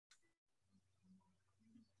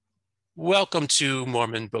Welcome to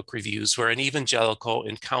Mormon Book Reviews, where an evangelical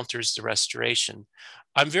encounters the restoration.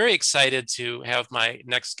 I'm very excited to have my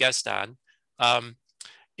next guest on.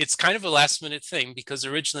 It's kind of a last minute thing because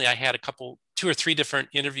originally I had two or three different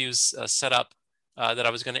interviews set up that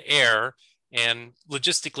I was going to air, and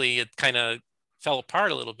logistically it kind of fell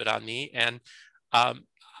apart a little bit on me. And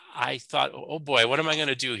I thought, oh boy, what am I going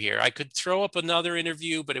to do here? I could throw up another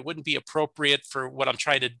interview, but it wouldn't be appropriate for what I'm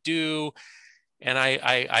trying to do. And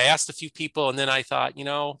I asked a few people, and then I thought,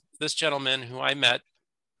 this gentleman who I met,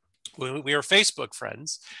 we were Facebook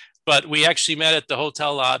friends, but we actually met at the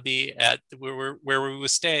hotel lobby at where we were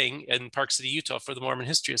staying in Park City, Utah, for the Mormon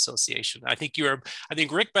History Association. I think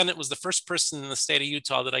Rick Bennett was the first person in the state of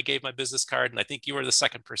Utah that I gave my business card, and I think you were the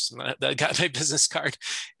second person that got my business card.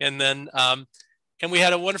 And then and we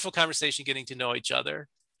had a wonderful conversation, getting to know each other.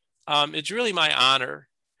 It's really my honor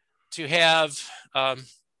to have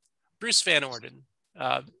Bruce Van Orden.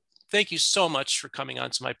 Thank you so much for coming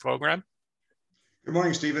onto my program. Good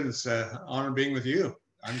morning, Stephen. It's an honor being with you.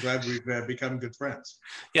 I'm glad we've become good friends.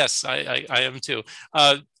 Yes, I am too.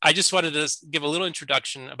 I just wanted to give a little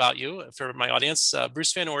introduction about you for my audience.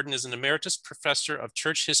 Bruce Van Orden is an emeritus professor of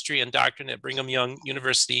church history and doctrine at Brigham Young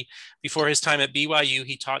University. Before his time at BYU,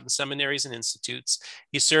 he taught in seminaries and institutes.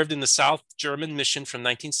 He served in the South German Mission from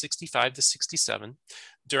 1965 to 67.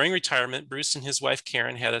 During retirement, Bruce and his wife,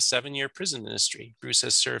 Karen, had a 7-year prison ministry. Bruce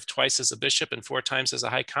has served twice as a bishop and 4 times as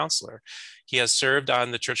a high counselor. He has served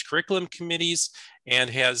on the church curriculum committees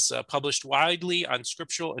and has published widely on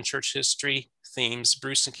scriptural and church history themes.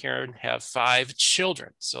 Bruce and Karen have 5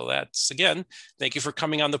 children. So that's, again, thank you for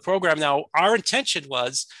coming on the program. Now, our intention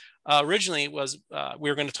was, originally was we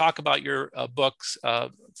were going to talk about your books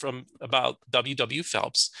about W.W.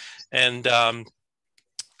 Phelps. And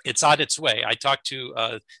it's on its way. I talked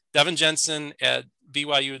to Devin Jensen at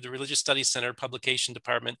BYU, the Religious Studies Center Publication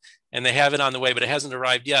Department, and they have it on the way, but it hasn't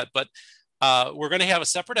arrived yet. But we're going to have a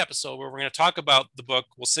separate episode where we're going to talk about the book,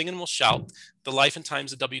 We'll Sing and We'll Shout, The Life and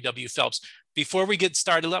Times of W.W. Phelps. Before we get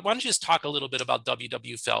started, why don't you just talk a little bit about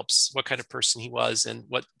W.W. Phelps, what kind of person he was, and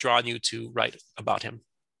what drawn you to write about him?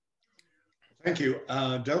 Thank you.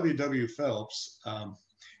 W.W. Phelps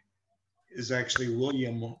is actually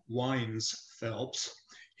William Wines Phelps.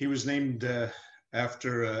 He was named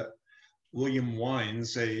after William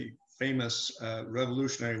Wines, a famous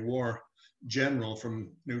Revolutionary War general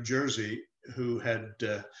from New Jersey who had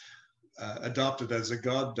adopted as a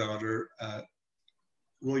goddaughter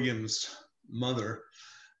William's mother.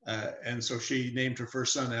 And so she named her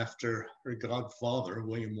first son after her godfather,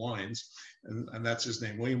 William Wines, and that's his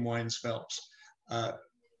name, William Wines Phelps.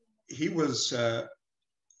 He was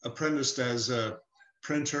apprenticed as a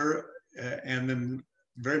printer and then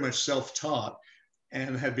very much self-taught,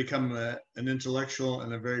 and had become an intellectual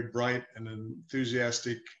and a very bright and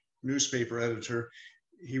enthusiastic newspaper editor.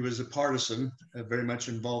 He was a partisan, very much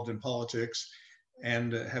involved in politics,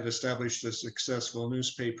 and had established a successful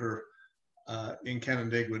newspaper in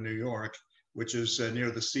Canandaigua, New York, which is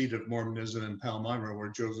near the seat of Mormonism in Palmyra, where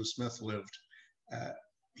Joseph Smith lived.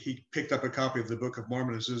 He picked up a copy of the Book of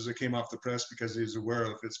Mormon as soon as it came off the press because he was aware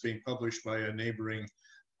of it's being published by a neighboring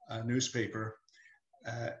newspaper.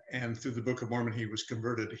 And through the Book of Mormon, he was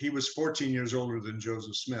converted. He was 14 years older than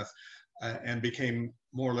Joseph Smith and became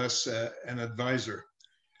more or less an advisor.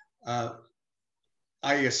 I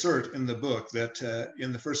assert in the book that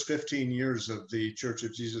in the first 15 years of the Church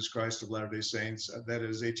of Jesus Christ of Latter-day Saints, that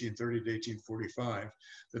is 1830 to 1845,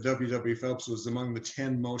 the W.W. Phelps was among the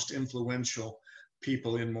 10 most influential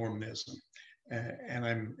people in Mormonism. And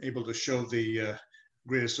I'm able to show the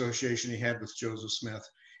great association he had with Joseph Smith.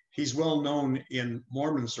 He's well known in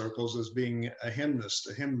Mormon circles as being a hymnist,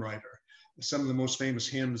 a hymn writer. Some of the most famous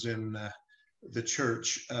hymns in the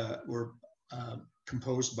church were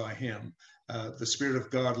composed by him. The Spirit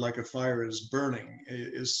of God like a fire is burning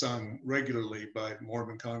is sung regularly by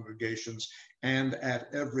Mormon congregations and at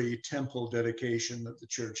every temple dedication that the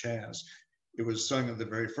church has. It was sung at the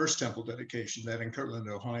very first temple dedication, that in Kirtland,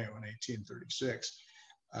 Ohio in 1836.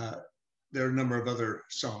 There are a number of other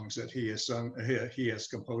songs that he has sung, he has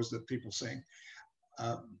composed that people sing.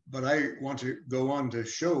 But I want to go on to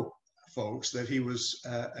show folks that he was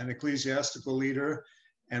an ecclesiastical leader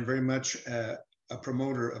and very much a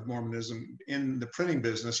promoter of Mormonism. In the printing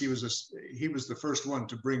business, he was the first one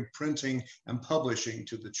to bring printing and publishing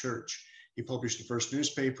to the church. He published the first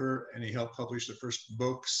newspaper and he helped publish the first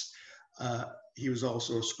books. He was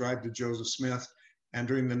also a scribe to Joseph Smith. And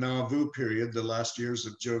during the Nauvoo period, the last years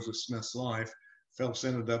of Joseph Smith's life, Phelps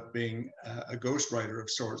ended up being a ghostwriter of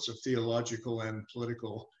sorts of theological and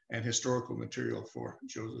political and historical material for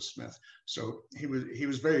Joseph Smith. So he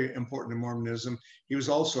was very important in Mormonism. He was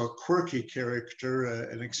also a quirky character,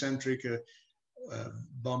 an eccentric,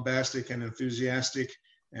 bombastic and enthusiastic.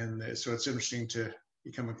 And so it's interesting to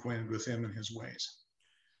become acquainted with him and his ways.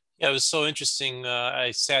 Yeah, it was so interesting.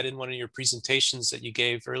 I sat in one of your presentations that you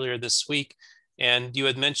gave earlier this week, and you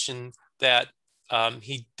had mentioned that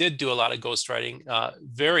he did do a lot of ghostwriting.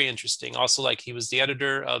 Very interesting. Also, like he was the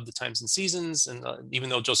editor of the Times and Seasons, and even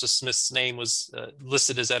though Joseph Smith's name was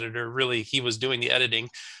listed as editor, really he was doing the editing.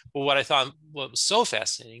 But what I thought was so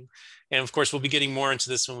fascinating, and of course we'll be getting more into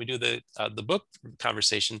this when we do the book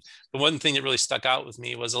conversation. But one thing that really stuck out with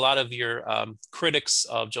me was a lot of your critics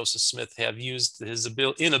of Joseph Smith have used his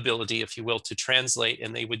inability, if you will, to translate,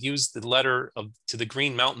 and they would use the letter to the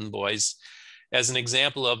Green Mountain Boys as an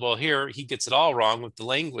example of, well, here he gets it all wrong with the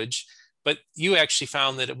language. But you actually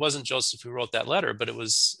found that it wasn't Joseph who wrote that letter, but it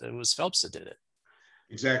was Phelps that did it.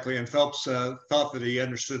 Exactly. And Phelps thought that he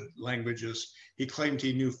understood languages. He claimed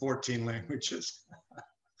he knew 14 languages.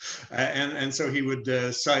 and so he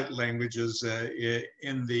would cite languages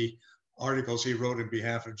in the articles he wrote in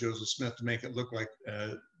behalf of Joseph Smith to make it look like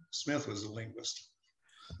Smith was a linguist.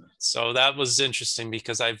 So that was interesting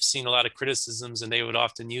because I've seen a lot of criticisms and they would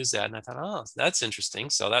often use that. And I thought, oh, that's interesting.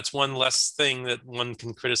 So that's one less thing that one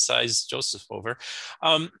can criticize Joseph over.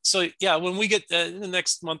 So yeah, when we get in the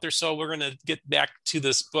next month or so, we're going to get back to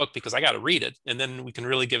this book because I got to read it and then we can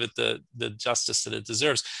really give it the justice that it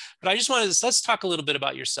deserves. But I just wanted to, let's talk a little bit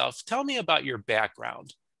about yourself. Tell me about your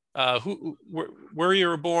background, where you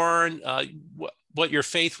were born, what your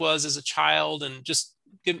faith was as a child, and just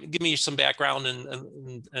give me some background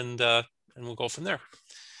and we'll go from there.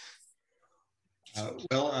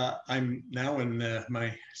 I'm now in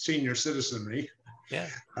my senior citizenry. Yeah.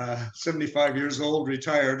 75 years old,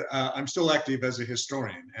 retired. I'm still active as a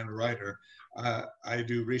historian and a writer. I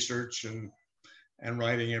do research and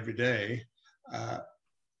writing every day. I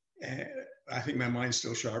think my mind's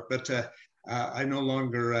still sharp, but I no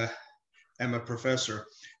longer am a professor.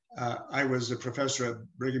 I was a professor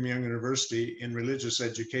at Brigham Young University in religious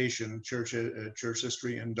education, church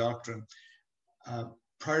history, and doctrine.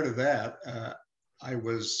 Prior to that, I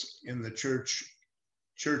was in the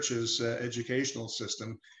church's educational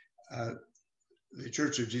system. The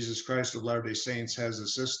Church of Jesus Christ of Latter-day Saints has a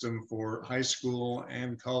system for high school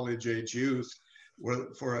and college-age youth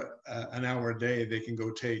where for an hour a day they can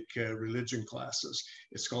go take religion classes.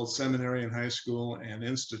 It's called seminary in high school and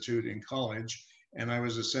institute in college. And I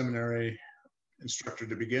was a seminary instructor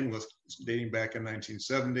to begin with, dating back in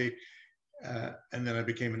 1970. And then I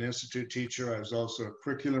became an institute teacher. I was also a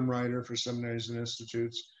curriculum writer for seminaries and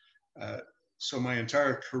institutes. So my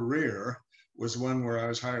entire career was one where I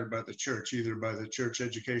was hired by the church, either by the church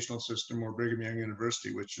educational system or Brigham Young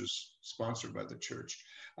University, which is sponsored by the church.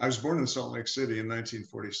 I was born in Salt Lake City in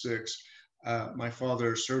 1946. My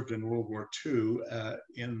father served in World War II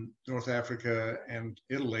in North Africa and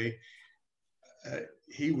Italy.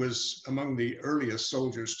 He was among the earliest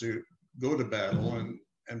soldiers to go to battle,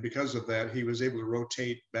 and because of that, he was able to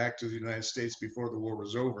rotate back to the United States before the war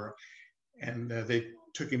was over. And they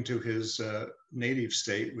took him to his native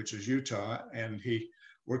state, which is Utah, and he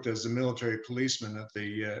worked as a military policeman at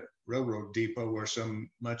the railroad depot where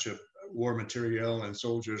much of war material and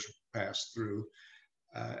soldiers passed through.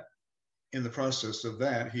 In the process of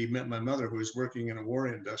that, he met my mother, who was working in a war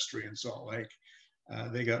industry in Salt Lake.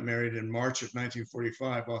 They got married in March of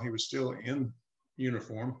 1945 while he was still in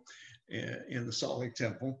uniform in the Salt Lake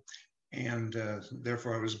Temple. And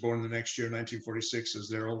therefore, I was born the next year, 1946, as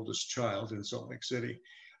their oldest child in Salt Lake City.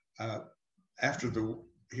 After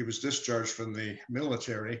he was discharged from the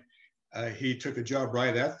military, he took a job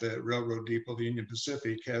right at the railroad depot, the Union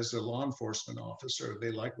Pacific, as a law enforcement officer.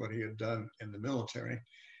 They liked what he had done in the military.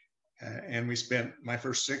 And we spent my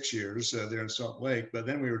first 6 years there in Salt Lake, but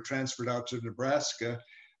then we were transferred out to Nebraska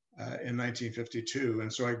in 1952.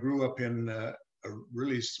 And so I grew up in a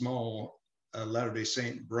really small Latter-day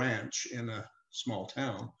Saint branch in a small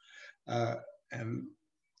town. And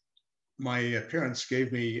my parents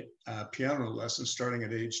gave me piano lessons starting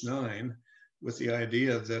at age 9 with the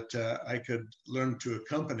idea that I could learn to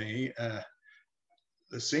accompany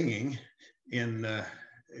the singing in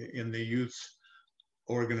the youth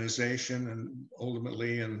organization and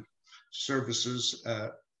ultimately in services,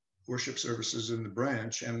 worship services in the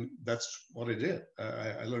branch. And that's what I did.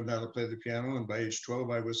 I learned how to play the piano, and by age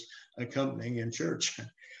 12, I was accompanying in church.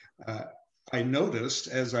 I noticed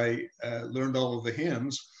as I learned all of the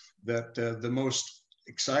hymns that the most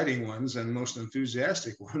exciting ones and most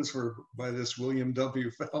enthusiastic ones were by this William W.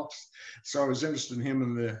 Phelps. So I was interested in him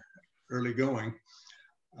in the early going.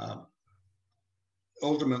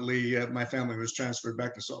 Ultimately, my family was transferred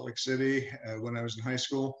back to Salt Lake City when I was in high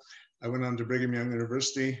school. I went on to Brigham Young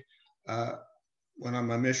University, went on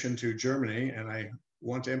my mission to Germany, and I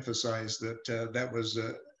want to emphasize that that was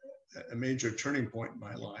a major turning point in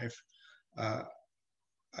my life.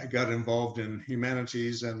 I got involved in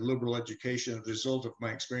humanities and liberal education as a result of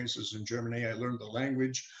my experiences in Germany. I learned the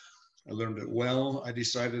language. I learned it well. I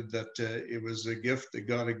decided that it was a gift that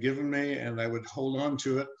God had given me, and I would hold on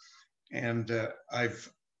to it. And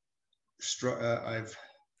I've striven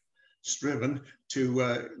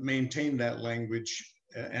to maintain that language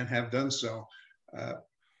and have done so.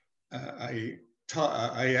 I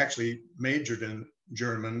actually majored in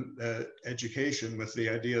German education with the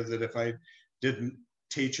idea that if I didn't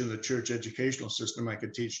teach in the church educational system, I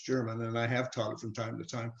could teach German, and I have taught it from time to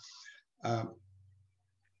time.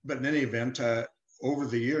 But in any event, over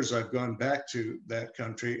the years, I've gone back to that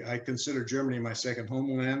country. I consider Germany my second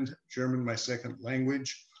homeland, German my second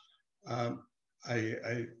language.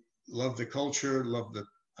 I love the culture, love the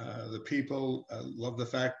people, love the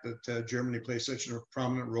fact that Germany plays such a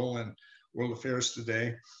prominent role in world affairs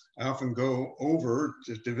today. I often go over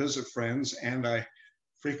to visit friends, and I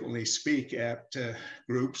frequently speak at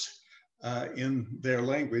groups in their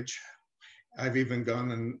language. I've even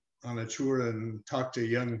gone on a tour and talked to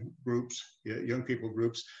young people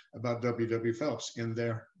groups about W.W. Phelps in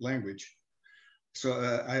their language. So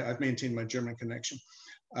I've maintained my German connection.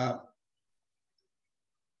 I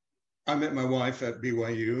met my wife at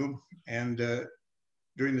BYU, and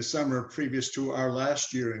during the summer previous to our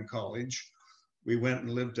last year in college, we went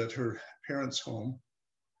and lived at her parents' home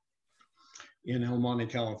in El Monte,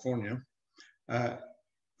 California.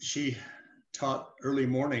 She taught early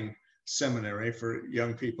morning seminary for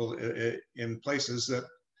young people in places that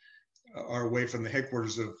are away from the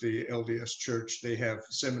headquarters of the LDS Church. They have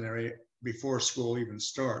seminary before school even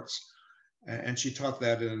starts. And she taught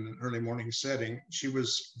that in an early morning setting. She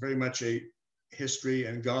was very much a history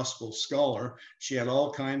and gospel scholar. She had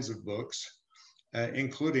all kinds of books,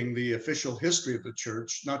 including the official history of the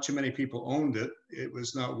church. Not too many people owned it. It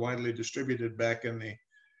was not widely distributed back in the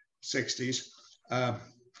 60s.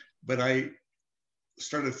 But I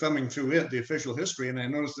started thumbing through the official history, and I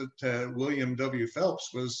noticed that William W.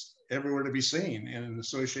 Phelps was everywhere to be seen in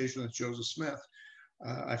association with Joseph Smith.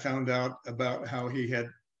 I found out about how he had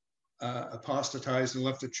apostatized and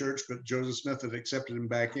left the church, but Joseph Smith had accepted him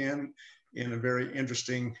back in a very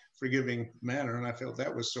interesting, forgiving manner, and I felt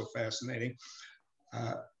that was so fascinating.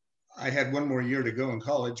 I had one more year to go in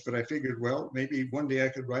college, but I figured, well, maybe one day I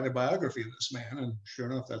could write a biography of this man, and sure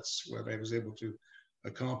enough, that's what I was able to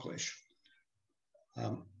accomplish.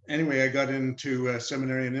 Anyway, I got into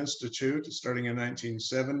Seminary and Institute starting in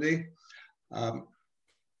 1970.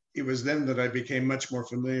 It was then that I became much more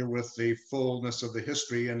familiar with the fullness of the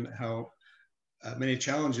history and how many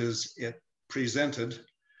challenges it presented.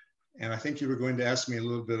 And I think you were going to ask me a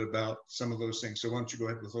little bit about some of those things. So why don't you go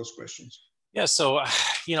ahead with those questions? Yeah, so,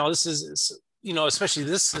 this is, especially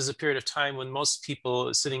this is a period of time when most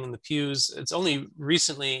people sitting in the pews, it's only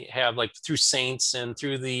recently have, like, through saints and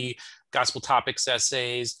through the gospel topics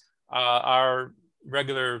essays, are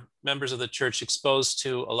regular members of the church exposed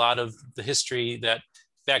to a lot of the history that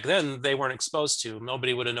back then they weren't exposed to.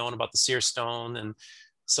 Nobody would have known about the seer stone and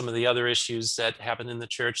some of the other issues that happened in the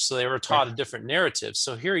church. So they were taught a different narrative.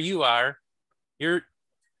 So here you are, you're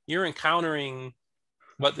encountering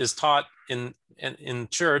what is taught in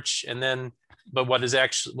church, and then but what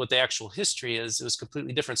the actual history is, it was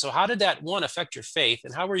completely different. So how did that one affect your faith,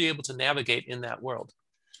 and how were you able to navigate in that world?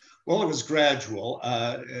 Well, it was gradual.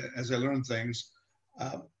 As I learned things,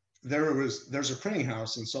 there's a printing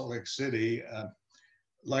house in Salt Lake City,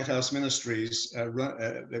 Lighthouse Ministries,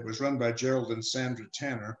 that was run by Gerald and Sandra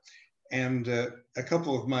Tanner, and a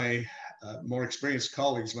couple of my more experienced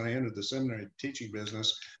colleagues when I entered the seminary teaching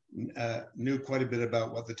business knew quite a bit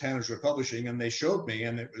about what the Tanners were publishing, and they showed me,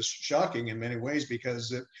 and it was shocking in many ways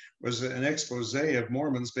because it was an expose of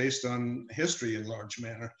Mormons based on history in large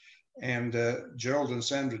manner. And Gerald and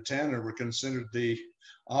Sandra Tanner were considered the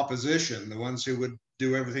opposition, the ones who would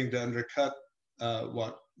do everything to undercut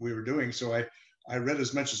what we were doing. So I read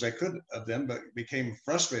as much as I could of them, but became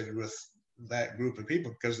frustrated with that group of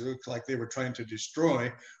people because it looked like they were trying to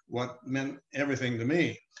destroy what meant everything to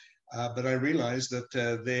me. But I realized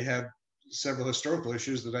that they had several historical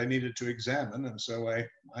issues that I needed to examine. And so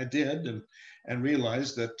I did, and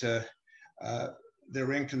realized that there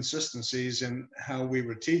were inconsistencies in how we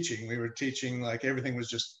were teaching. We were teaching like everything was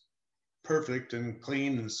just perfect and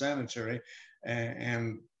clean and sanitary,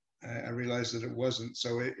 and I realized that it wasn't.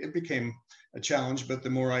 So it became a challenge. But the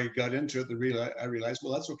more I got into it, I realized,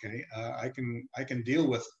 well, that's okay. I can deal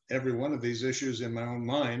with every one of these issues in my own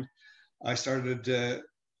mind. I started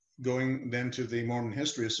going then to the Mormon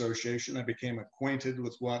History Association. I became acquainted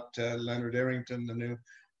with what Leonard Arrington, the new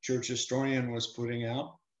church historian, was putting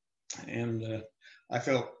out, and I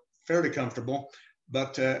felt fairly comfortable.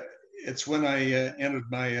 But it's when I entered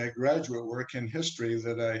my graduate work in history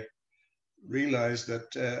that I realized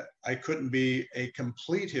that I couldn't be a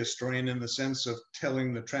complete historian in the sense of telling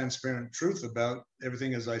the transparent truth about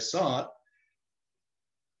everything as I saw it,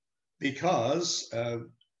 because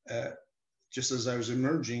just as I was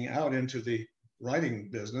emerging out into the writing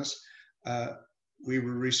business, we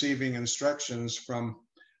were receiving instructions from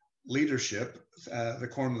leadership, the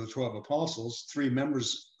Quorum of the 12 Apostles, 3 members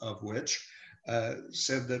of which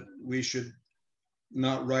said that we should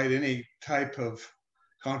not write any type of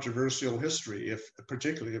controversial history,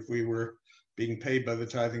 particularly if we were being paid by the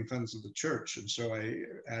tithing funds of the church. And so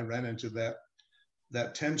I ran into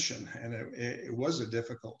that tension, and it was a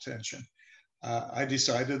difficult tension. I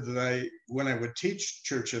decided that when I would teach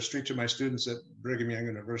church history to my students at Brigham Young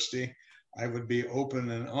University, I would be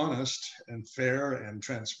open and honest and fair and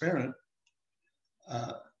transparent,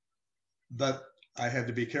 but I had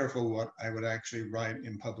to be careful what I would actually write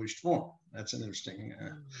in published form. That's an interesting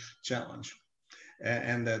challenge.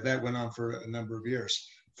 And that went on for a number of years.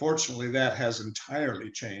 Fortunately, that has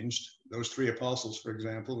entirely changed. Those 3 apostles, for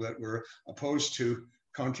example, that were opposed to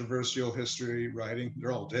controversial history writing,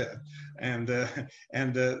 they're all dead. And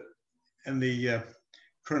the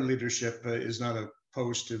current leadership is not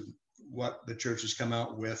opposed to what the church has come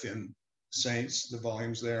out with in Saints, the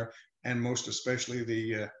volumes there, and most especially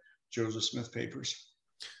the Joseph Smith papers.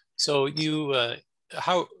 So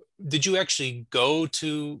how did you actually go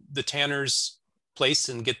to the Tanner's place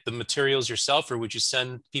and get the materials yourself, or would you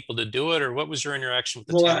send people to do it, or what was your interaction with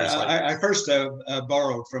the Tanners like? I first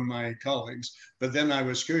borrowed from my colleagues, but then I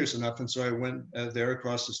was curious enough, and so I went there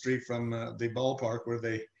across the street from the ballpark where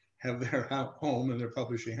they have their home and their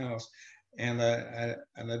publishing house, and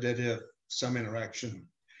I did have some interaction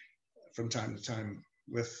from time to time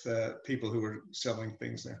with people who were selling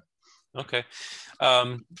things there. Okay.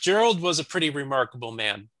 Gerald was a pretty remarkable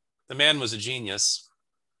man. The man was a genius.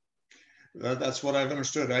 That's what I've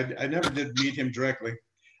understood. I never did meet him directly,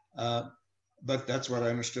 but that's what I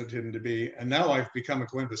understood him to be. And now I've become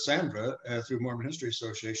acquainted with Sandra through Mormon History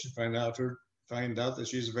Association. Find out that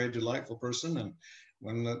she's a very delightful person and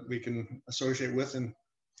one that we can associate with in a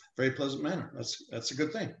very pleasant manner. That's a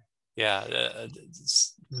good thing. Yeah,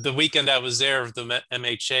 the weekend I was there with the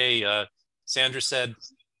MHA, Sandra said,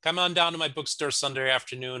 "Come on down to my bookstore Sunday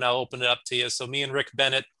afternoon. I'll open it up to you." So me and Rick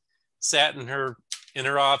Bennett sat in her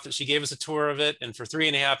office. She gave us a tour of it, and for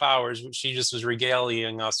 3.5 hours, she just was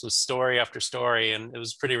regaling us with story after story, and it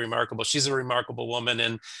was pretty remarkable. She's a remarkable woman,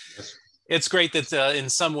 and yes. It's great that in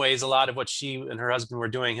some ways, a lot of what she and her husband were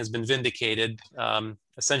doing has been vindicated.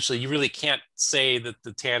 Essentially, you really can't say that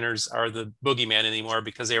the Tanners are the boogeyman anymore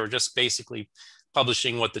because they were just basically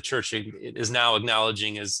publishing what the church is now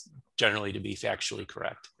acknowledging is generally to be factually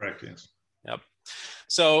correct. Correct, yes. Yep.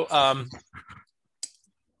 So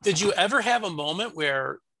did you ever have a moment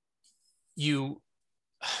where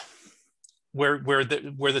where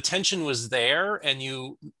the tension was there and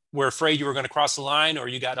you were afraid you were going to cross the line, or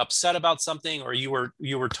you got upset about something, or you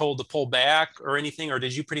were told to pull back or anything, or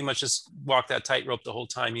did you pretty much just walk that tightrope the whole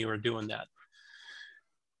time you were doing that?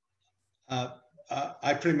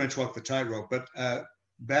 I pretty much walked the tightrope, but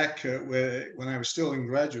back when I was still in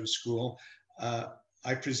graduate school,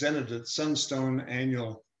 I presented at Sunstone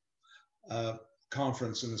annual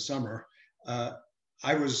conference in the summer.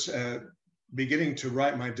 I was beginning to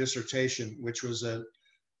write my dissertation, which was a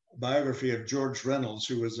biography of George Reynolds,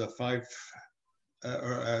 who was a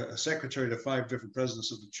secretary to 5 different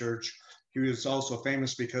presidents of the church. He was also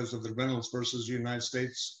famous because of the Reynolds versus United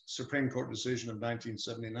States Supreme Court decision of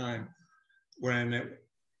 1979, when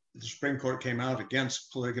the Supreme Court came out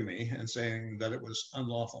against polygamy and saying that it was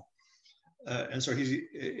unlawful. And so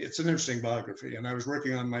it's an interesting biography. And I was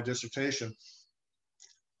working on my dissertation.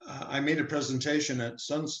 I made a presentation at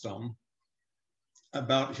Sunstone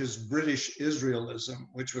about his British Israelism,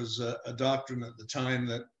 which was a doctrine at the time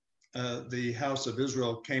that the House of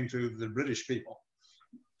Israel came to the British people.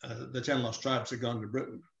 The 10 lost tribes had gone to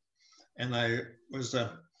Britain. And I was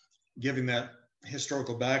giving that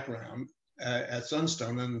historical background at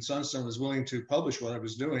Sunstone, and Sunstone was willing to publish what I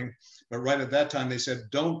was doing. But right at that time, they said,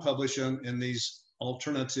 don't publish them in these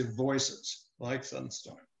alternative voices like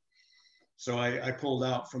Sunstone. So I pulled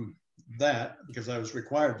out from that because I was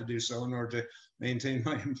required to do so in order to maintain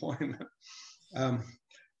my employment.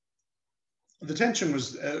 The tension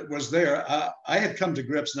was there. I had come to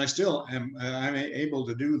grips, and I still am. I'm able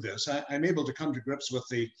to do this. I'm able to come to grips with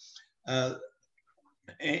the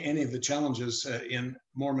any of the challenges in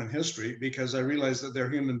Mormon history because I realize that they're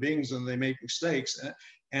human beings and they make mistakes,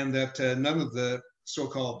 and that none of the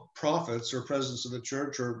so-called prophets or presidents of the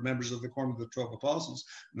church or members of the Quorum of the 12 Apostles,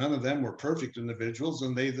 none of them were perfect individuals,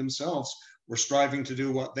 and they themselves were striving to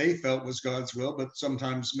do what they felt was God's will, but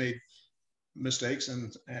sometimes made mistakes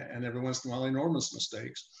and every once in a while enormous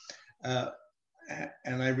mistakes.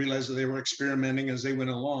 And I realized that they were experimenting as they went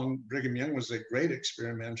along. Brigham Young was a great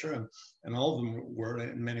experimenter, and all of them were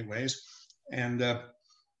in many ways. And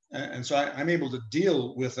so I'm able to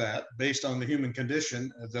deal with that based on the human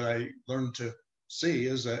condition that I learned to see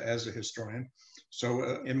as a historian.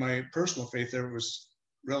 So in my personal faith, there was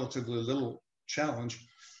relatively little challenge,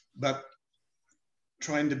 but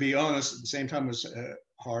trying to be honest at the same time was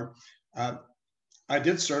hard. I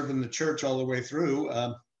did serve in the church all the way through.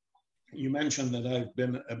 You mentioned that I've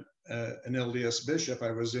been an LDS bishop.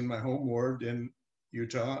 I was in my home ward in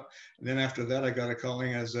Utah. And then after that, I got a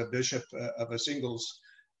calling as a bishop of a singles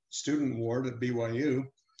student ward at BYU.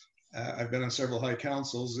 I've been on several high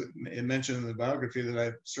councils. It mentioned in the biography that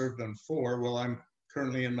I've served on 4. Well, I'm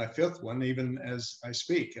currently in my 5th one, even as I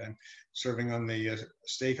speak. I'm serving on the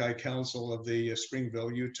Stake High Council of the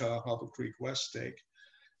Springville, Utah, Hobble Creek West Stake.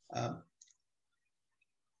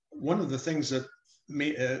 One of the things that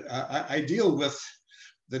I deal with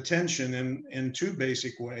the tension in 2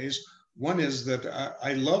 basic ways. One is that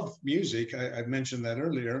I love music. I've mentioned that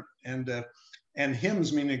earlier, and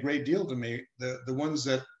hymns mean a great deal to me. The ones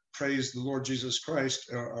that praise the Lord Jesus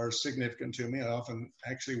Christ are significant to me. I often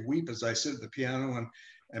actually weep as I sit at the piano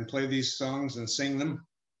and play these songs and sing them,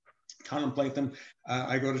 contemplate them.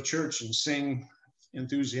 I go to church and sing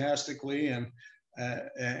enthusiastically and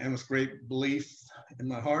with great belief in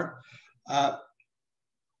my heart,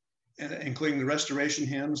 including the restoration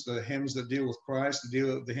hymns, the hymns that deal with Christ,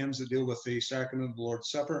 the hymns that deal with the sacrament of the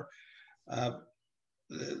Lord's Supper,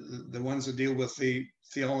 the ones that deal with the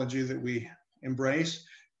theology that we embrace.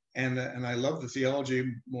 And I love the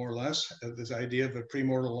theology more or less, this idea of a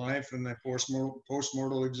premortal life and a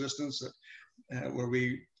post-mortal existence where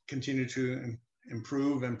we continue to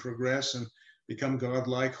improve and progress and become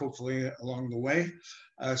God-like, hopefully, along the way.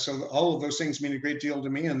 So all of those things mean a great deal to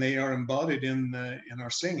me, and they are embodied in our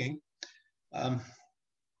singing. And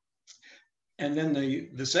then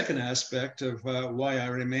the second aspect of why I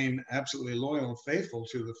remain absolutely loyal and faithful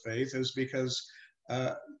to the faith is because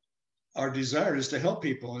our desire is to help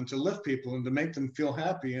people and to lift people and to make them feel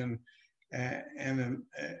happy and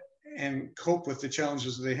cope with the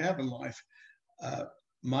challenges they have in life.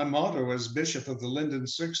 My motto as Bishop of the Linden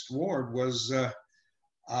 6th Ward was,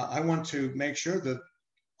 I want to make sure that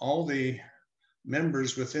all the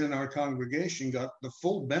members within our congregation got the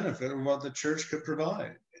full benefit of what the church could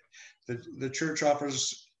provide. The church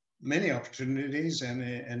offers many opportunities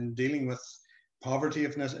and dealing with poverty,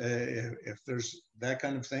 if there's that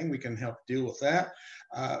kind of thing, we can help deal with that.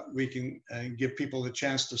 We can give people the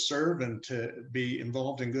chance to serve and to be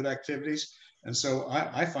involved in good activities. And so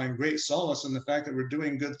I find great solace in the fact that we're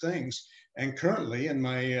doing good things. And currently in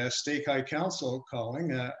my Stake High Council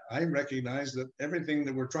calling, I recognize that everything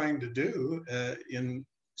that we're trying to do in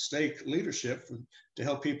stake leadership to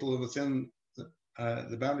help people within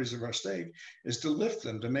the boundaries of our stake is to lift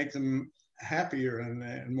them, to make them happier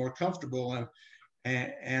and more comfortable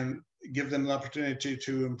and give them the opportunity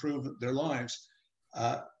to improve their lives.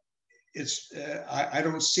 I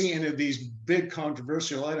don't see any of these big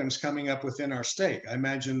controversial items coming up within our stake. I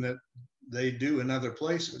imagine that they do in other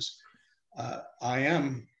places. I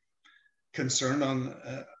am concerned on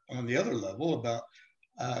the other level about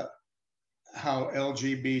how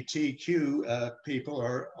LGBTQ people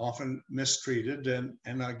are often mistreated and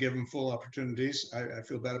not given full opportunities. I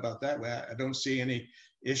feel bad about that. I don't see any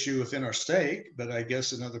issue within our stake, but I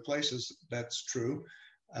guess in other places that's true.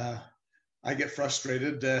 I get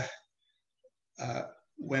frustrated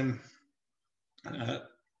when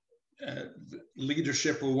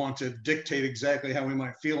leadership will want to dictate exactly how we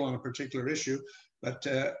might feel on a particular issue. But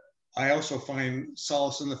I also find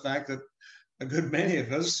solace in the fact that a good many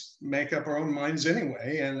of us make up our own minds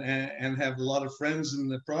anyway and have a lot of friends in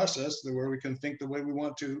the process where we can think the way we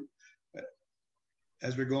want to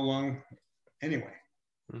as we go along anyway.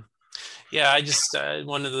 Yeah, I just,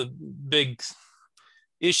 one of the big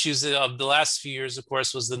issues of the last few years, of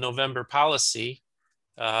course, was the November policy,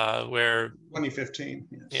 where 2015.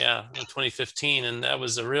 Yes. Yeah, 2015, and that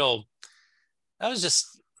was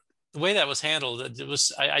just the way that was handled, it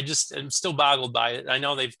was, I just am still boggled by it. I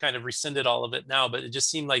know they've kind of rescinded all of it now, but it just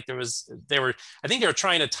seemed like I think they were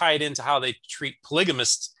trying to tie it into how they treat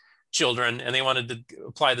polygamist children, and they wanted to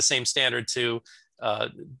apply the same standard to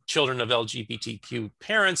children of LGBTQ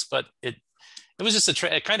parents, but it was just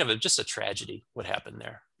just a tragedy what happened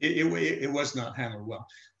there. It was not handled well.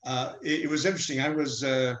 It was interesting. I was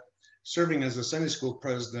serving as a Sunday school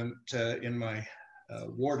president in my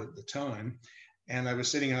ward at the time, and I was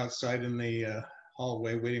sitting outside in the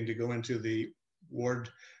hallway waiting to go into the ward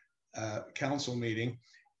council meeting,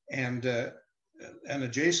 and an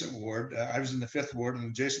adjacent ward. I was in the 5th ward, and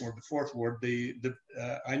adjacent ward, the 4th ward.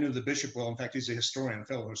 I knew the bishop well. In fact, he's a historian,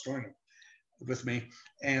 fellow historian with me,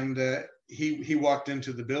 and he walked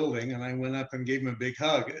into the building, and I went up and gave him a big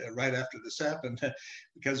hug right after this happened,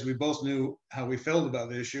 because we both knew how we felt about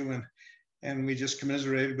the issue, and we just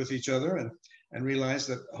commiserated with each other and realized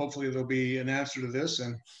that hopefully there'll be an answer to this,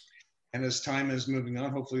 and as time is moving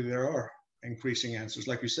on, hopefully there are increasing answers.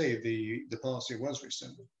 Like you say, the policy was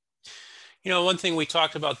rescinded. One thing we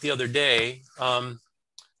talked about the other day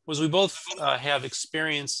was we both have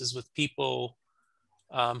experiences with people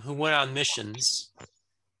who went on missions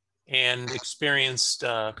and experienced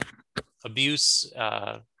abuse,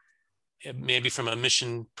 maybe from a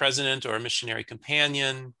mission president or a missionary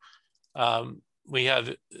companion.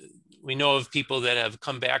 We know of people that have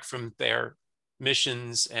come back from their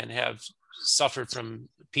missions and have suffered from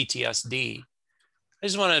PTSD. I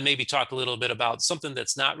just want to maybe talk a little bit about something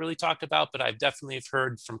that's not really talked about, but I've definitely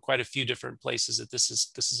heard from quite a few different places that this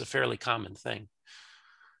is a fairly common thing.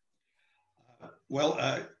 Well,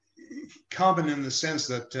 common in the sense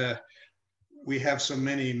that we have so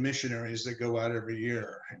many missionaries that go out every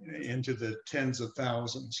year into the tens of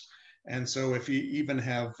thousands. And so if you even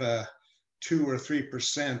have 2 or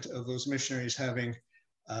 3% of those missionaries having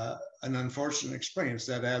an unfortunate experience,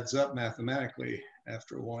 that adds up mathematically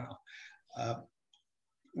after a while.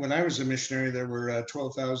 When I was a missionary, there were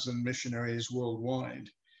 12,000 missionaries worldwide.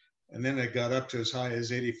 And then it got up to as high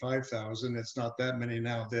as 85,000. It's not that many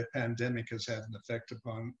now. The pandemic has had an effect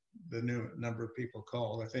upon the new number of people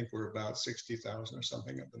called. I think we're about 60,000 or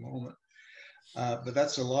something at the moment. But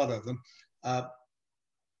that's a lot of them.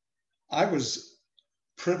 I was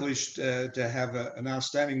privileged to have an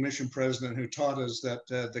outstanding mission president who taught us that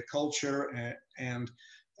the culture and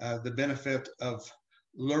the benefit of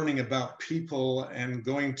learning about people and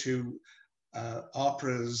going to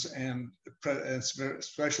operas and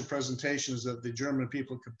special presentations that the German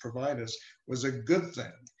people could provide us was a good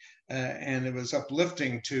thing. And it was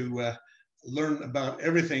uplifting to learn about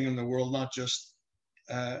everything in the world, not just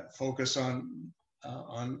focus on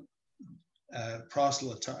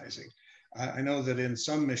proselytizing. I know that in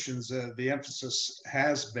some missions, the emphasis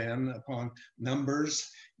has been upon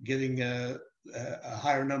numbers, getting a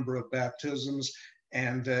higher number of baptisms,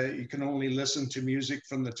 and you can only listen to music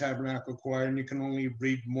from the Tabernacle Choir, and you can only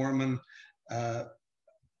read Mormon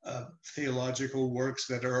theological works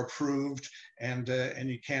that are approved, and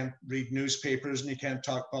you can't read newspapers, and you can't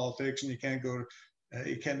talk politics, and you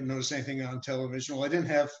can't notice anything on television. Well, I didn't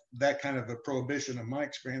have that kind of a prohibition in my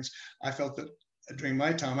experience. I felt that during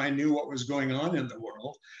my time, I knew what was going on in the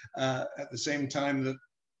world at the same time that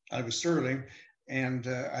I was serving. And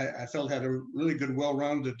I felt I had a really good,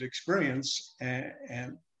 well-rounded experience.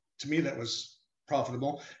 And to me, that was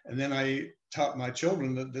profitable. And then I taught my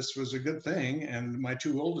children that this was a good thing. And my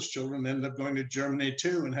 2 oldest children ended up going to Germany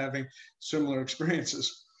too and having similar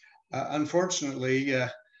experiences. Unfortunately,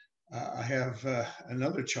 I have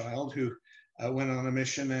another child who went on a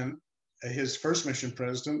mission, and his first mission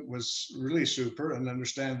president was really super and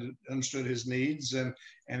understood his needs and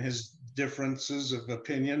his differences of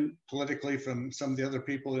opinion politically from some of the other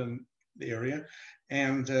people in the area.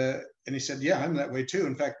 And he said, yeah, I'm that way too.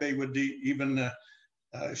 In fact, they would even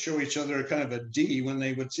show each other kind of a D when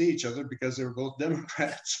they would see each other because they were both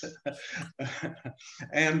Democrats.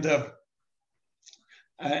 And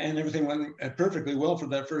everything went perfectly well for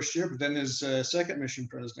that first year. But then his second mission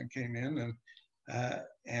president came in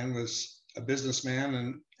and was a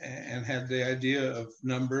businessman and had the idea of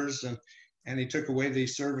numbers, and he took away the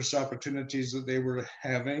service opportunities that they were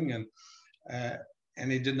having,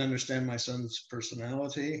 and he didn't understand my son's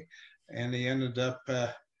personality, and he ended up.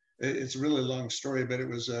 It's a really long story, but it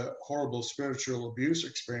was a horrible spiritual abuse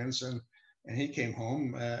experience, and he came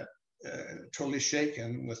home totally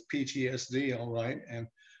shaken with PTSD, all right, and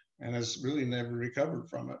has really never recovered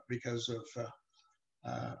from it because of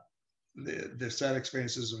the sad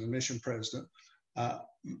experiences of the mission president.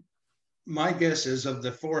 My guess is of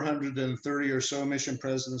the 430 or so mission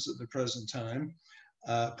presidents at the present time,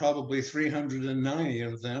 Probably 390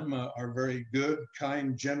 of them are very good,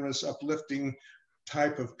 kind, generous, uplifting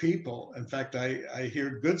type of people. In fact, I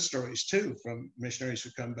hear good stories too from missionaries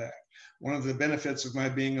who come back. One of the benefits of my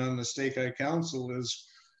being on the Stake Council is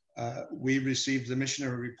we receive the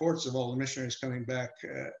missionary reports of all the missionaries coming back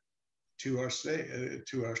to our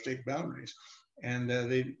state boundaries, and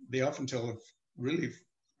they often tell of really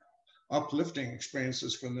uplifting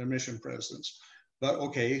experiences from their mission presidents. But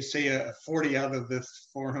okay, say 40 out of the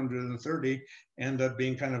 430 end up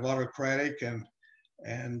being kind of autocratic and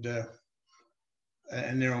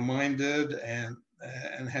narrow-minded and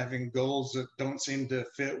having goals that don't seem to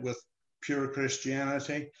fit with pure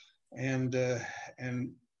Christianity, and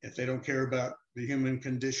if they don't care about the human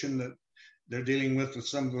condition that they're dealing with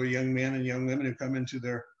some of the young men and young women who come into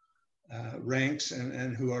their ranks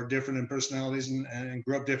and who are different in personalities and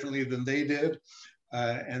grew up differently than they did,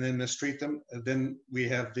 and then mistreat them, then we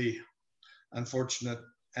have the unfortunate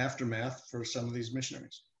aftermath for some of these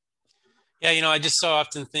missionaries. Yeah, I just so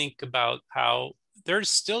often think about how they're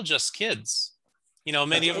still just kids.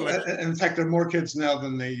 Many of them are. In fact, there are more kids now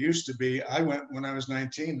than they used to be. I went when I was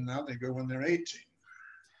 19, and now they go when they're 18.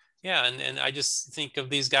 Yeah, and I just think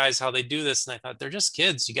of these guys, how they do this, and I thought they're just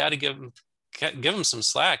kids. You got to give them some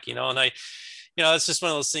slack, and it's just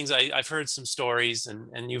one of those things. I've heard some stories,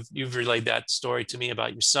 and you've relayed that story to me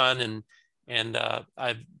about your son, and a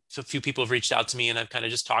few people have reached out to me, and I've kind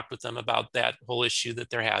of just talked with them about that whole issue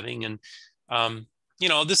that they're having, and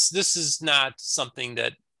this is not something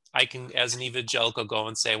that I can, as an evangelical, go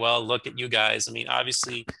and say, well, look at you guys. I mean,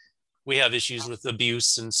 obviously, we have issues with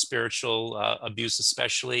abuse and spiritual abuse,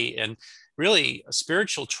 especially, and really,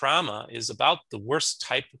 spiritual trauma is about the worst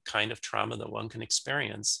kind of trauma that one can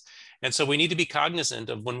experience. And so we need to be cognizant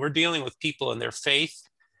of when we're dealing with people and their faith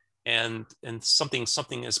and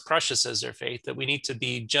something as precious as their faith, that we need to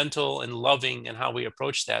be gentle and loving in how we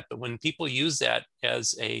approach that. But when people use that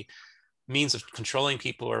as a means of controlling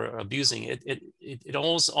people or abusing it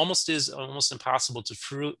almost is impossible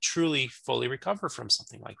to truly fully recover from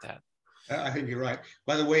something like that. I think you're right.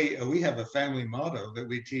 By the way, we have a family motto that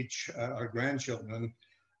we teach our grandchildren.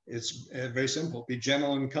 It's very simple: be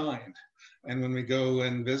gentle and kind. And when we go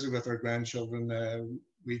and visit with our grandchildren,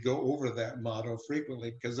 we go over that motto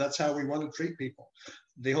frequently, because that's how we want to treat people.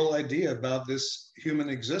 The whole idea about this human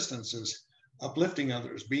existence is uplifting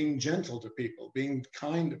others, being gentle to people, being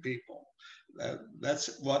kind to people.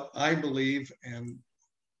 That's what I believe, and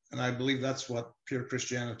I believe that's what pure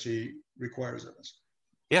Christianity requires of us.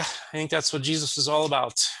 Yeah, I think that's what Jesus is all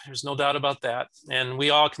about. There's no doubt about that. And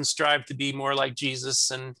we all can strive to be more like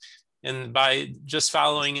Jesus, and by just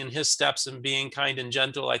following in his steps and being kind and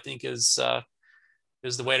gentle, I think is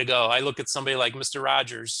the way to go. I look at somebody like Mr.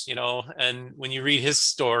 Rogers, and when you read his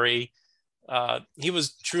story, he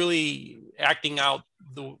was truly acting out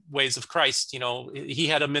the ways of Christ. He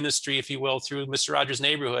had a ministry, if you will, through Mr. Rogers'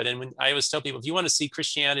 neighborhood. And when I always tell people, if you want to see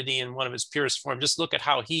Christianity in one of its purest form, just look at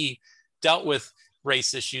how he dealt with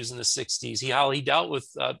race issues in the 60s. How he dealt with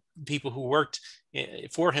people who worked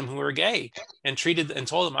for him who were gay, and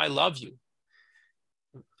told them, I love you.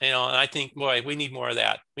 And I think, boy, we need more of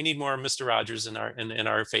that. We need more Mr. Rogers in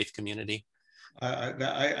our faith community.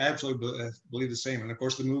 I absolutely believe the same. And of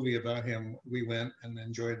course, the movie about him, we went and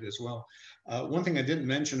enjoyed it as well. One thing I didn't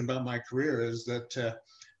mention about my career is that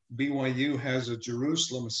BYU has a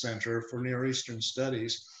Jerusalem Center for Near Eastern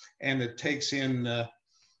Studies, and it takes in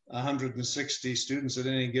 160 students at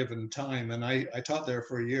any given time. And I taught there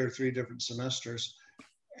for a year, 3 different semesters.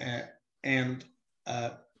 And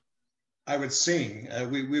I would sing.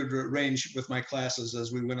 We would arrange with my classes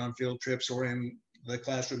as we went on field trips or in the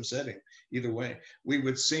classroom setting. Either way, we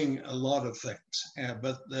would sing a lot of things.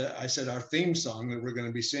 But I said our theme song that we're going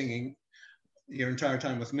to be singing your entire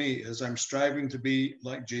time with me is I'm striving to be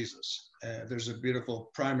like Jesus. There's a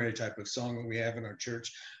beautiful primary type of song that we have in our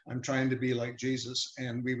church. I'm trying to be like Jesus.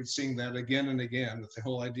 And we would sing that again and again with the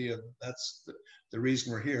whole idea that that's the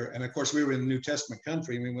reason we're here. And of course, we were in New Testament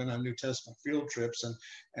country. We went on New Testament field trips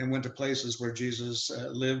and went to places where Jesus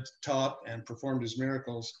lived, taught, and performed his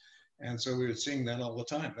miracles. And so we would sing that all the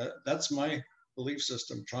time. That's my belief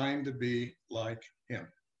system, trying to be like him.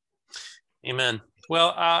 Amen.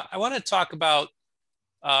 Well, I want to talk about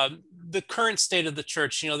the current state of the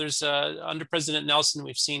church. There's under President Nelson,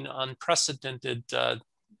 we've seen unprecedented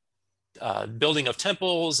building of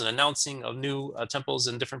temples and announcing of new temples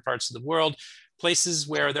in different parts of the world, places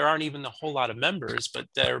where there aren't even a whole lot of members, but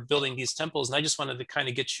they're building these temples. And I just wanted to kind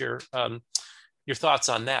of get your thoughts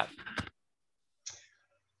on that.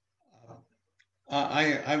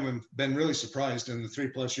 I've been really surprised in the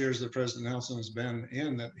 3+ years that President Nelson has been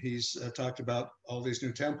in that he's talked about all these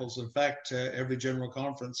new temples. In fact, every general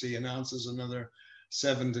conference he announces another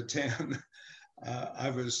 7 to 10. I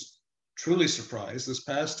was truly surprised this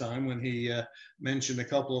past time when he mentioned a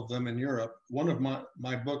couple of them in Europe. One of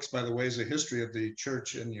my books, by the way, is a history of the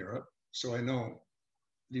church in Europe. So I know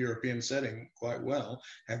the European setting quite well,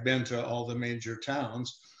 have been to all the major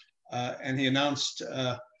towns. And he announced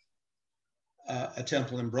a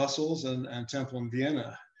temple in Brussels and a temple in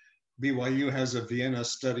Vienna. BYU has a Vienna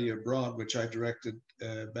study abroad, which I directed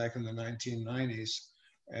back in the 1990s.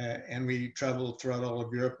 And we traveled throughout all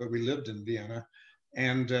of Europe, but we lived in Vienna.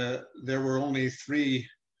 And there were only 3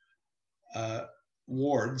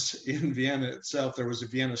 wards in Vienna itself. There was a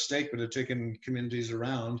Vienna stake, but it took in communities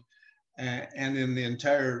around. And in the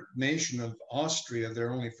entire nation of Austria, there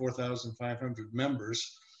are only 4,500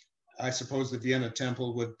 members. I suppose the Vienna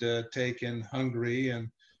Temple would take in Hungary and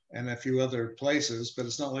a few other places, but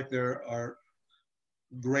it's not like there are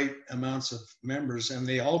great amounts of members, and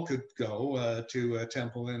they all could go to a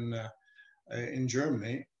temple in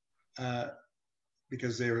Germany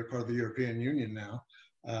because they are part of the European Union now.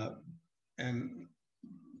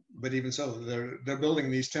 But even so, they're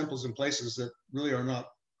building these temples in places that really are not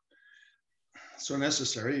so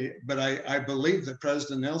necessary. But I believe that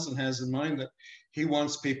President Nelson has in mind that he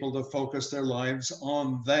wants people to focus their lives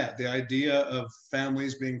on that, the idea of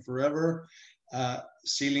families being forever,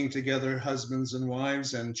 sealing together husbands and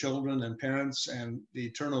wives and children and parents, and the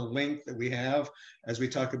eternal link that we have as we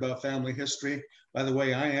talk about family history. By the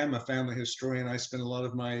way, I am a family historian. I spend a lot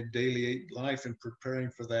of my daily life in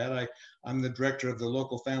preparing for that. I'm the director of the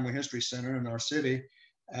local family history center in our city,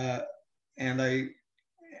 and I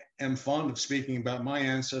am fond of speaking about my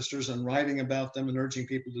ancestors and writing about them and urging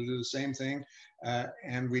people to do the same thing.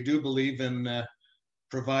 And we do believe in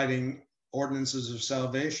providing ordinances of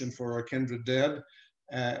salvation for our kindred dead,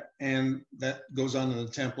 and that goes on in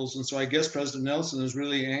the temples. And so I guess President Nelson is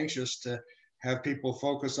really anxious to have people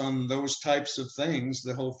focus on those types of things,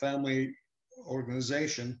 the whole family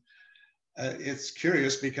organization. It's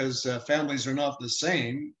curious because families are not the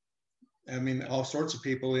same. I mean, all sorts of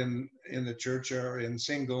people in the church are in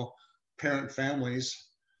single parent families,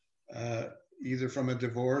 either from a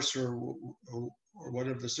divorce or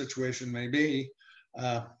whatever the situation may be.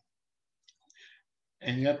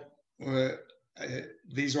 And yet,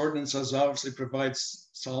 these ordinances obviously provide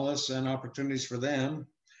solace and opportunities for them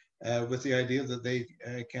with the idea that they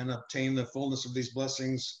can obtain the fullness of these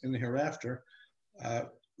blessings in the hereafter.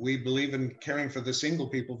 We believe in caring for the single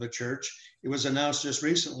people of the church. It was announced just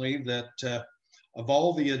recently that of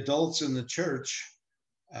all the adults in the church,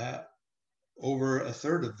 over a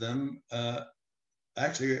third of them,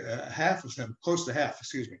 actually half of them, close to half,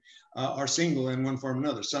 are single in one form or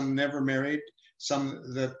another. Some never married, some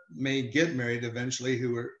that may get married eventually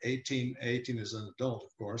who are 18 as an adult,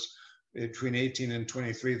 of course. Between 18 and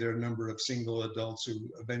 23, there are a number of single adults who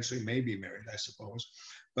eventually may be married, I suppose.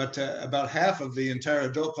 But about half of the entire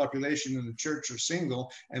adult population in the church are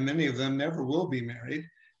single, and many of them never will be married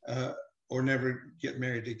or never get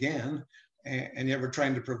married again. And yet we're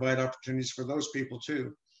trying to provide opportunities for those people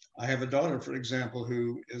too. I have a daughter, for example,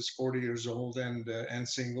 who is 40 years old and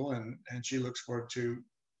single, and she looks forward to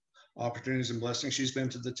opportunities and blessings. She's been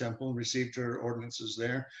to the temple and received her ordinances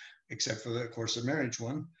there, except for the course of marriage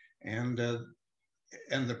one. And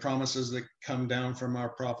the promises that come down from our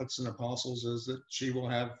prophets and apostles is that she will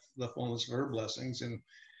have the fullness of her blessings in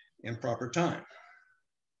proper time.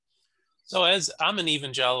 So as I'm an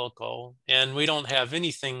evangelical, and we don't have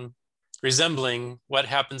anything resembling what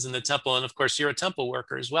happens in the temple, and of course you're a temple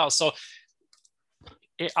worker as well, so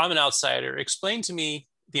I'm an outsider. Explain to me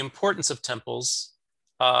the importance of temples.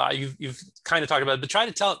 You've kind of talked about it, but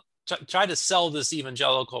try to sell this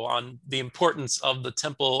evangelical on the importance of the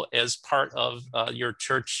temple as part of your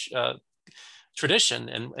church tradition,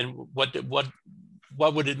 and what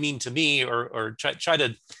would it mean to me, or try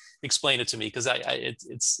to explain it to me, because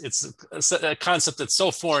it's a concept that's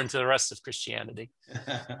so foreign to the rest of Christianity.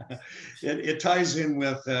 It ties in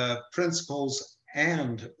with principles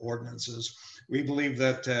and ordinances. We believe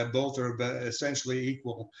that both are essentially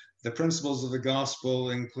equal. The principles of the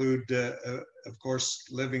gospel include, of course,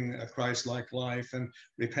 living a Christ-like life and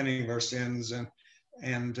repenting of our sins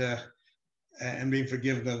and being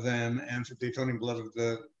forgiven of them, and for the atoning blood of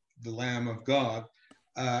the Lamb of God,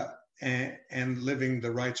 and living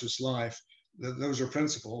the righteous life. Those are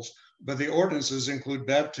principles. But the ordinances include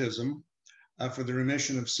baptism for the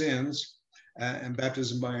remission of sins, and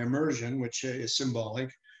baptism by immersion, which is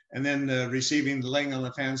symbolic, and then receiving the laying on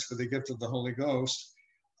of hands for the gift of the Holy Ghost.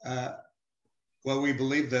 Well, we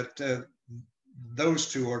believe that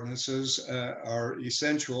those two ordinances are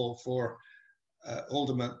essential for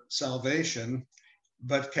ultimate salvation,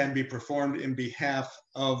 but can be performed in behalf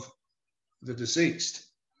of the deceased.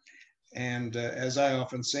 And as I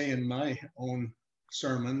often say in my own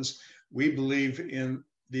sermons, we believe in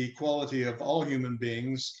the equality of all human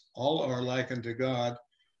beings. All are likened to God,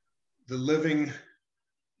 the living,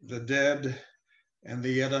 the dead, and the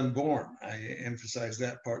yet unborn. I emphasize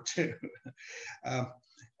that part too,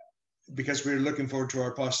 because we're looking forward to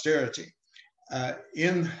our posterity.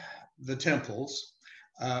 In the temples,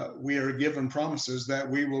 we are given promises that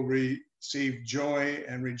we will receive joy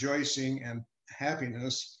and rejoicing and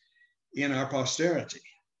happiness in our posterity.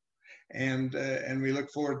 And we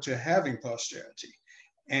look forward to having posterity.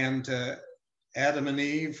 And Adam and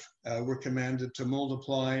Eve were commanded to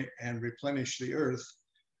multiply and replenish the earth,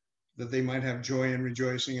 that they might have joy and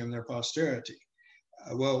rejoicing in their posterity.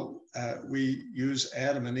 We use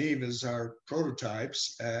Adam and Eve as our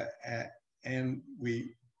prototypes, and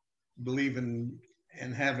we believe in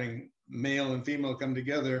having male and female come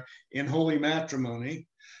together in holy matrimony.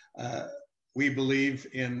 We believe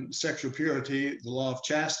in sexual purity. The law of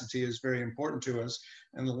chastity is very important to us,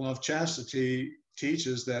 and the law of chastity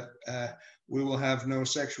teaches that we will have no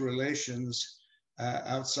sexual relations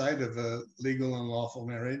outside of a legal and lawful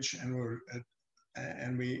marriage,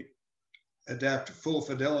 and we adapt full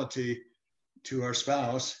fidelity to our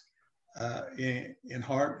spouse in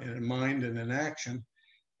heart and in mind and in action.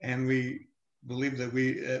 And we believe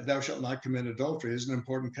that thou shalt not commit adultery is an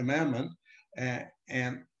important commandment,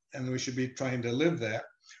 and we should be trying to live that.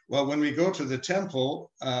 Well, when we go to the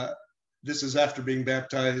temple, this is after being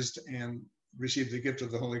baptized and received the gift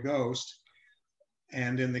of the Holy Ghost.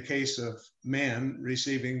 And in the case of men,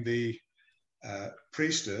 receiving the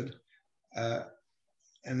priesthood,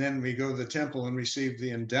 and then we go to the temple and receive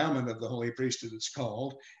the endowment of the holy priesthood, it's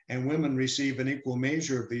called, and women receive an equal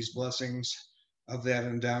measure of these blessings of that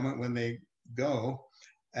endowment when they go.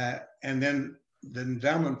 And then the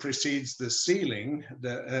endowment precedes the sealing,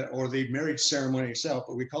 or the marriage ceremony itself,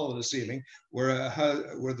 but we call it a sealing, where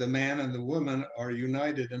the man and the woman are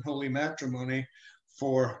united in holy matrimony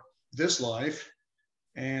for this life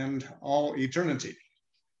and all eternity,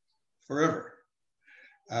 forever.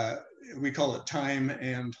 We call it time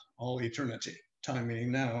and all eternity. Time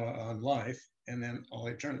meaning now on life, and then all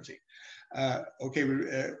eternity. And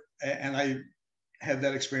I had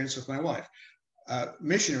that experience with my wife.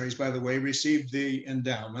 Missionaries, by the way, received the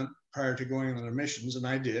endowment prior to going on their missions, and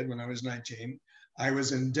I did when I was 19. I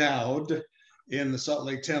was endowed in the Salt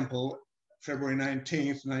Lake Temple February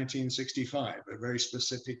 19th, 1965, a very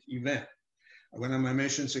specific event. I went on my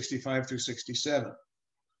mission 65 through 67.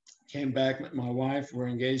 Came back with my wife. We're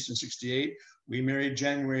engaged in 68. We married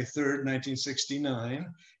January 3rd, 1969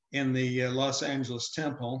 in the Los Angeles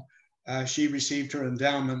Temple. She received her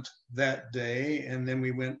endowment that day, and then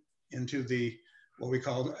we went into what we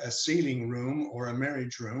called a sealing room or a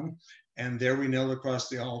marriage room, and there we knelt across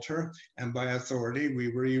the altar, and by authority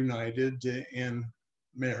we were united in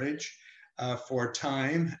marriage for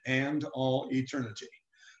time and all eternity.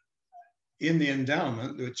 In the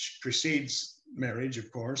endowment, which precedes marriage,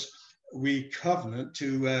 of course, we covenant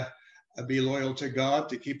to be loyal to God,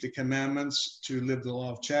 to keep the commandments, to live the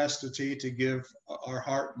law of chastity, to give our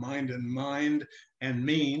heart, mind, and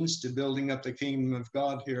means to building up the kingdom of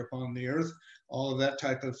God here upon the earth, all of that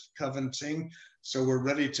type of covenanting. So we're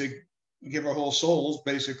ready to give our whole souls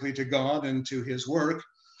basically to God and to his work.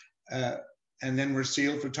 And then we're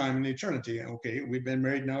sealed for time and eternity. Okay, we've been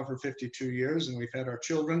married now for 52 years, and we've had our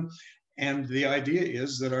children. And the idea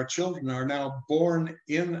is that our children are now born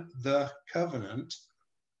in the covenant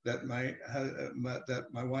that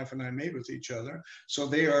my wife and I made with each other. So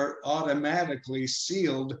they are automatically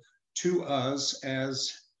sealed to us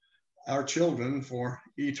as our children for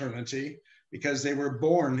eternity, because they were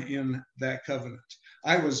born in that covenant.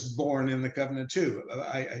 I was born in the covenant too.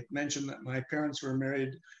 I mentioned that my parents were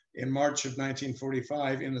married in March of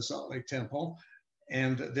 1945 in the Salt Lake Temple,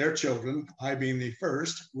 and their children, I being the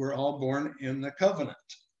first, were all born in the covenant.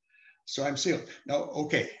 So I'm sealed. Now,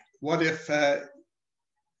 okay, what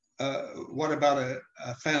about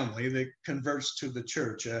a family that converts to the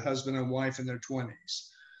church, a husband and wife in their 20s?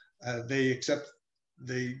 They accept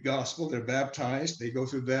the gospel, they're baptized, they go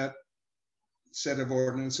through that set of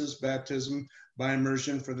ordinances, baptism by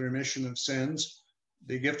immersion for the remission of sins,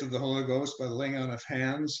 the gift of the Holy Ghost by the laying on of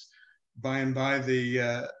hands. By and by,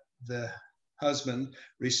 the husband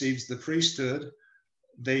receives the priesthood.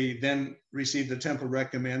 They then receive the temple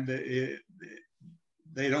recommend.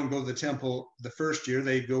 They don't go to the temple the first year,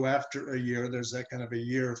 they go after a year. There's that kind of a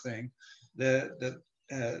year thing that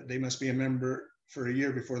they must be a member for a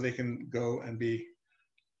year before they can go and be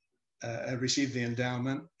receive the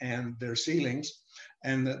endowment and their sealings,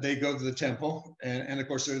 and they go to the temple. And of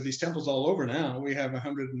course, there are these temples all over now. We have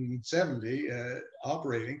 170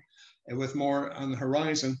 operating, and with more on the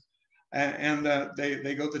horizon. And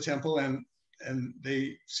they go to the temple, and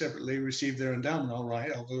they separately receive their endowment, all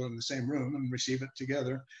right, although in the same room, and receive it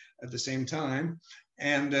together at the same time.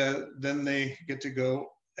 And then they get to go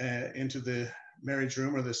into the marriage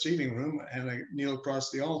room or the sealing room, and they kneel across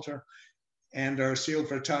the altar and are sealed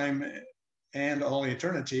for time and all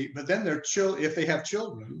eternity. But then if they have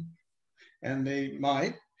children, and they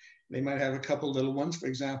might have a couple little ones, for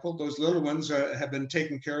example. Those little ones have been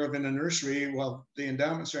taken care of in a nursery while the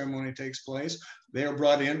endowment ceremony takes place. They are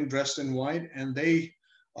brought in dressed in white, and they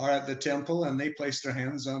are at the temple, and they place their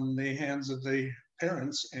hands on the hands of the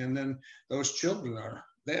parents, and then those children are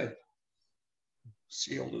dead,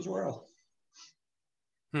 sealed as well.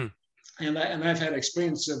 Hmm. And I've had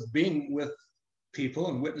experience of being with people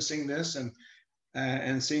and witnessing this,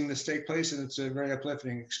 and seeing this take place, and it's a very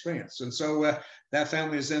uplifting experience. And so that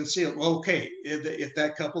family is then sealed. Well, okay, if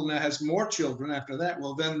that couple now has more children after that,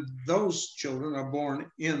 well, then those children are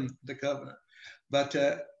born in the covenant. But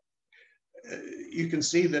you can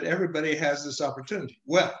see that everybody has this opportunity.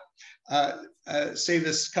 Well, say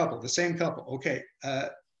this couple, the same couple, okay,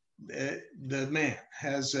 the man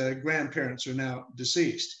has grandparents who are now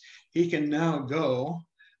deceased. He can now go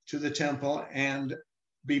to the temple and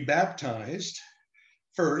be baptized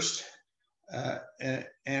first,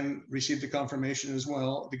 and receive the confirmation as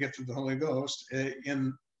well, the gift of the Holy Ghost,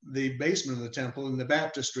 in the basement of the temple, in the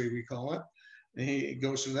baptistry, we call it. And he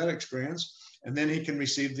goes through that experience, and then he can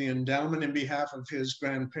receive the endowment in behalf of his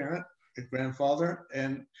grandfather,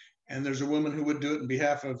 and there's a woman who would do it in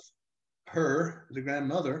behalf of her, the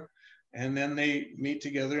grandmother, and then they meet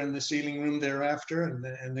together in the sealing room thereafter,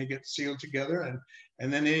 and they get sealed together,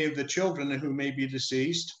 and then any of the children who may be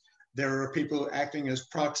deceased, there are people acting as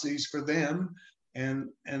proxies for them, and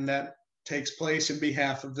that takes place in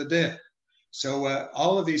behalf of the dead. So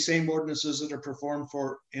all of these same ordinances that are performed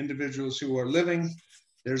for individuals who are living,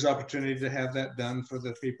 there's opportunity to have that done for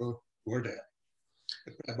the people who are dead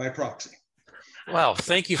by proxy. Well,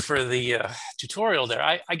 thank you for the tutorial there.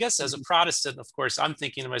 I guess as a Protestant, of course, I'm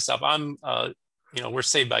thinking to myself, we're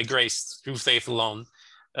saved by grace through faith alone.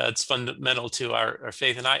 It's fundamental to our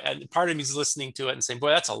faith. And part of me is listening to it and saying,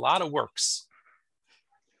 boy, that's a lot of works.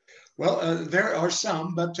 Well, there are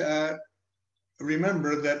some, but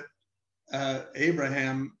remember that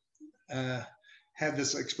Abraham had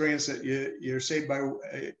this experience that you're saved by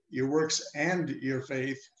your works and your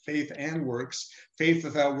faith and works. Faith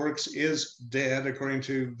without works is dead, according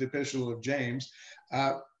to the Epistle of James.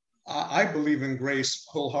 I believe in grace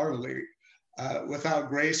wholeheartedly. Without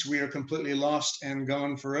grace, we are completely lost and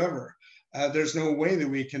gone forever. There's no way that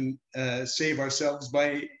we can save ourselves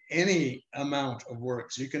by any amount of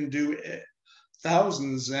works. You can do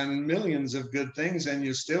thousands and millions of good things, and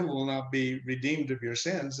you still will not be redeemed of your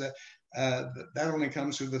sins. That only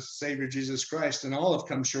comes through the Savior Jesus Christ, and all have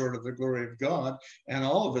come short of the glory of God, and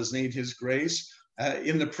all of us need his grace.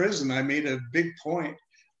 In the prison, I made a big point.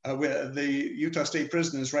 The Utah State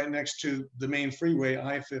Prison is right next to the main freeway,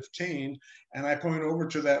 I-15, and I point over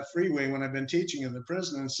to that freeway when I've been teaching in the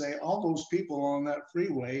prison and say, all those people on that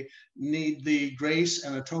freeway need the grace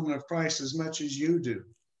and atonement of Christ as much as you do.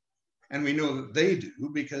 And we know that they do,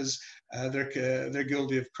 because they're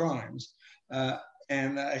guilty of crimes.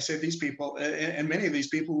 And I say these people, and many of these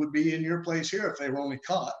people would be in your place here if they were only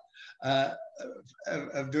caught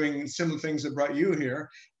of doing similar things that brought you here.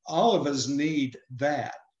 All of us need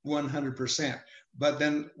that 100%. But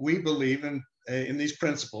then we believe in these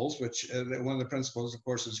principles, which one of the principles, of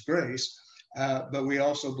course, is grace. But we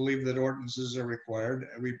also believe that ordinances are required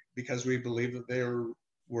because we believe that they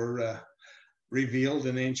were revealed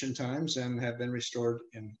in ancient times and have been restored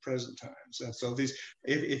in present times. And so these,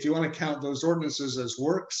 if you want to count those ordinances as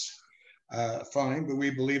works, fine, but we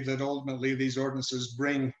believe that ultimately these ordinances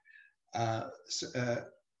bring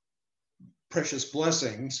precious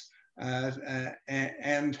blessings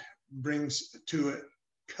and brings to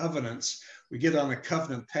covenants. We get on a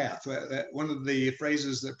covenant path. One of the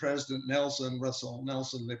phrases that President Russell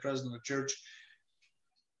Nelson, the president of the church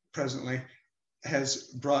presently, has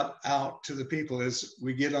brought out to the people is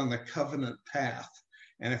we get on the covenant path.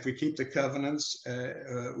 And if we keep the covenants,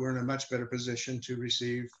 we're in a much better position to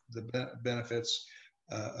receive the benefits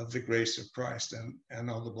of the grace of Christ and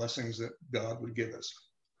all the blessings that God would give us.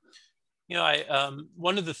 You know,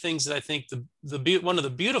 one of the things that I think one of the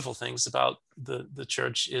beautiful things about the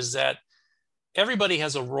church is that everybody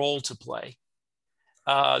has a role to play.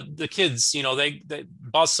 The kids, they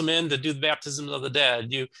bust them in to do the baptism of the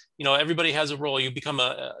dead. Everybody has a role. You become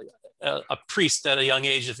a priest at a young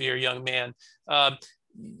age if you're a young man.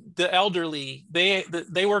 The elderly,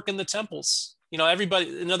 they work in the temples.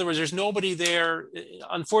 Everybody, in other words, there's nobody there.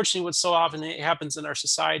 Unfortunately, what so often happens in our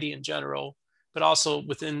society in general, but also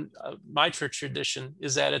within my church tradition,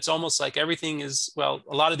 is that it's almost like everything is, well,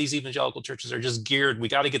 a lot of these evangelical churches are just geared. We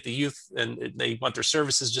got to get the youth, and they want their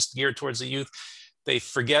services just geared towards the youth. They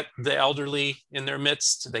forget the elderly in their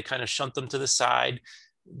midst. They kind of shunt them to the side.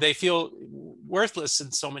 They feel worthless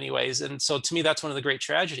in so many ways. And so to me, that's one of the great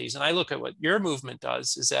tragedies. And I look at what your movement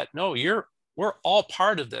does, is that, no, we're all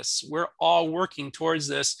part of this. We're all working towards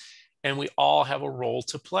this, and we all have a role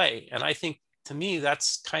to play. And I think, to me,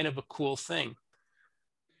 that's kind of a cool thing.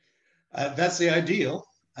 That's the ideal.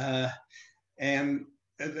 And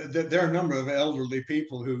there are a number of elderly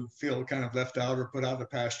people who feel kind of left out or put out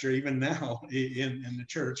of pasture, even now in the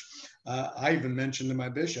church. I even mentioned to my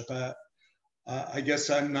bishop, I guess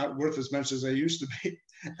I'm not worth as much as I used to be.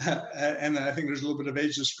 And I think there's a little bit of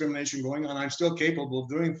age discrimination going on. I'm still capable of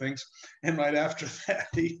doing things. And right after that,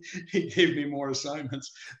 he gave me more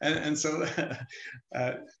assignments. And so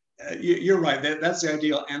you're right. That's the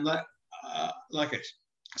ideal. And like I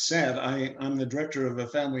said, I'm the director of a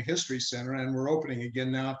family history center, and we're opening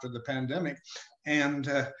again now after the pandemic. And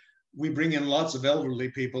we bring in lots of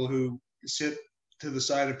elderly people who sit to the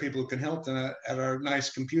side of people who can help them at our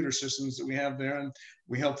nice computer systems that we have there. And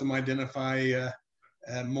we help them identify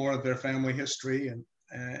more of their family history.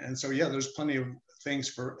 And so, yeah, there's plenty of things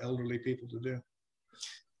for elderly people to do.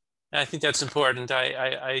 I think that's important.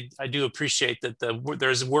 I do appreciate that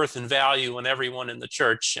there's worth and value in everyone in the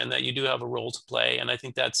church, and that you do have a role to play. And I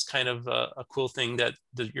think that's kind of a cool thing that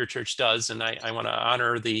your church does. And I want to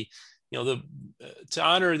honor to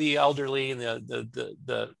honor the elderly, and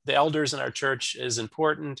the elders in our church is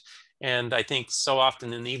important. And I think so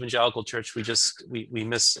often in the evangelical church, we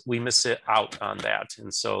miss it out on that.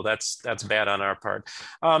 And so that's bad on our part.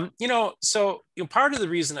 So part of the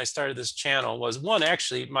reason I started this channel was, one,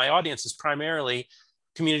 actually, my audience is primarily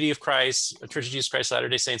Community of Christ, Church of Jesus Christ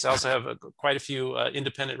Latter-day Saints. I also have quite a few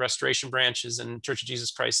independent restoration branches and Church of Jesus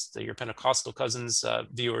Christ, your Pentecostal cousins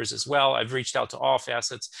viewers as well. I've reached out to all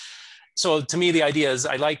facets. So to me, the idea is,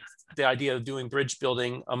 I like the idea of doing bridge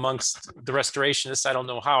building amongst the restorationists. I don't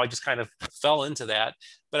know how, I just kind of fell into that.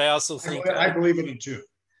 But I also think I believe in it too.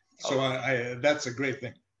 So that's a great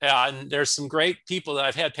thing. Yeah, and there's some great people that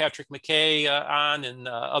I've had. Patrick McKay on, and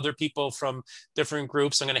other people from different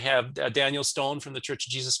groups. I'm going to have Daniel Stone from the Church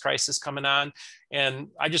of Jesus Christ is coming on. And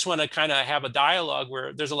I just want to kind of have a dialogue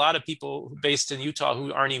where there's a lot of people based in Utah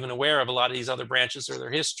who aren't even aware of a lot of these other branches or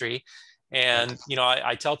their history. And,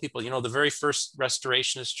 I tell people, the very first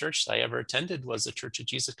restorationist church I ever attended was the Church of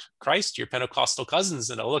Jesus Christ, your Pentecostal cousins.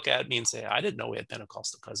 And they'll look at me and say, I didn't know we had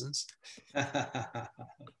Pentecostal cousins.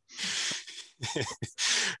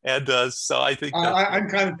 And so I think I'm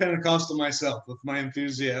kind of Pentecostal myself with my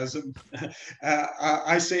enthusiasm.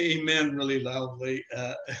 I say amen really loudly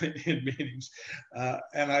in meetings.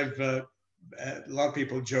 And a lot of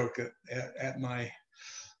people joke at my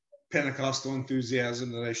Pentecostal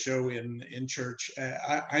enthusiasm that I show in church.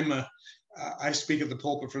 I speak at the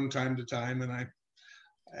pulpit from time to time,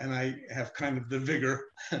 and I have kind of the vigor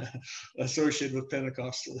associated with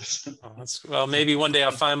Pentecostalism. Well, maybe one day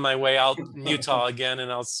I'll find my way out in Utah again, and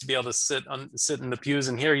I'll be able to sit in the pews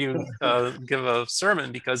and hear you give a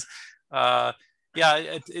sermon, because I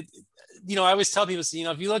always tell people,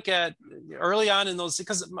 if you look at early on in those,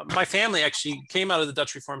 because my family actually came out of the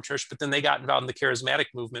Dutch Reformed Church, but then they got involved in the charismatic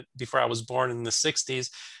movement before I was born in the 60s.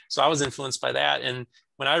 So I was influenced by that. And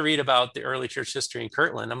when I read about the early church history in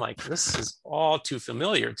Kirtland, I'm like, this is all too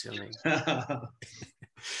familiar to me.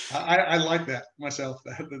 I like that myself,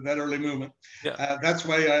 that early movement. Yeah. That's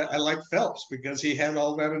why I like Phelps, because he had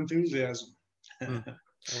all that enthusiasm.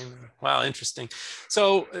 Wow, interesting.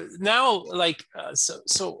 So now,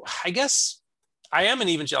 so I guess I am an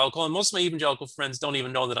evangelical, and most of my evangelical friends don't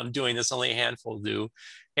even know that I'm doing this. Only a handful do.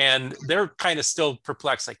 And they're kind of still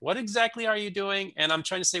perplexed, like, what exactly are you doing? And I'm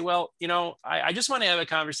trying to say, well, I just want to have a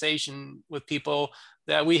conversation with people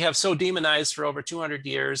that we have so demonized for over 200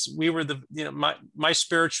 years. We were my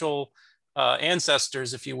spiritual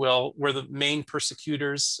ancestors, if you will, were the main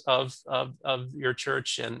persecutors of your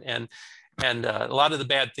church, and a lot of the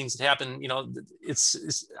bad things that happen,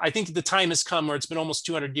 I think the time has come where it's been almost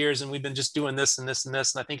 200 years and we've been just doing this and this and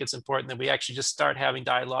this. And I think it's important that we actually just start having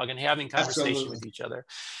dialogue and having conversation with each other.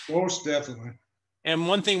 Most definitely. And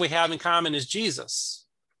one thing we have in common is Jesus.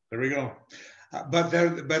 There we go.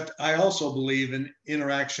 But I also believe in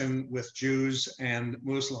interaction with Jews and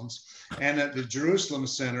Muslims. And at the Jerusalem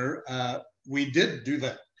Center, we did do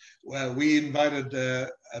that. We invited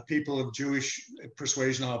people of Jewish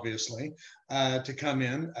persuasion, obviously, to come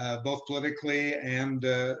in, both politically and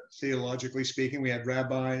theologically speaking. We had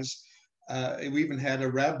rabbis. We even had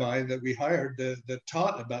a rabbi that we hired that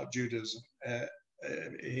taught about Judaism.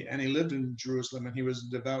 And he lived in Jerusalem, and he was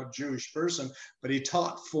a devout Jewish person, but he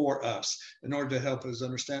taught for us in order to help us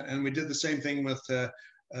understand. And we did the same thing with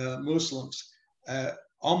Muslims.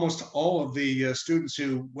 Almost all of the students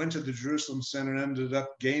who went to the Jerusalem Center ended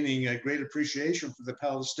up gaining a great appreciation for the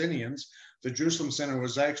Palestinians. The Jerusalem Center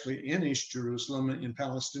was actually in East Jerusalem in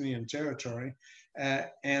Palestinian territory,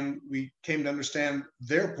 and we came to understand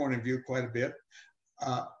their point of view quite a bit.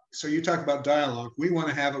 So you talk about dialogue. We want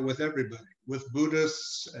to have it with everybody, with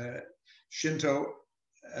Buddhists, Shinto,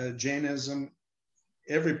 Jainism,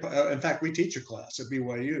 in fact, we teach a class at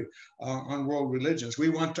BYU on world religions. We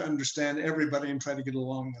want to understand everybody and try to get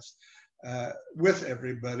along with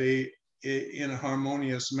everybody in a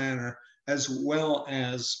harmonious manner, as well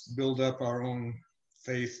as build up our own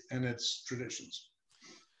faith and its traditions.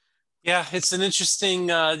 Yeah, it's an interesting,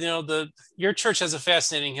 your church has a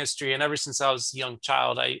fascinating history. And ever since I was a young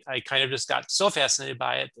child, I kind of just got so fascinated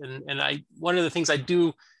by it. And one of the things I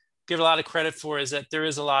do give a lot of credit for is that there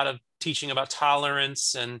is a lot of teaching about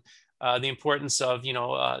tolerance and the importance of,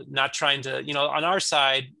 not trying to, on our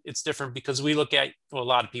side, it's different because we look at, well, a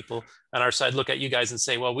lot of people on our side look at you guys and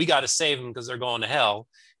say, well, we got to save them because they're going to hell.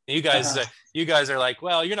 And you guys are like,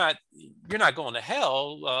 well, you're not going to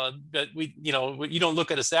hell, but you don't look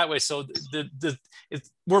at us that way. So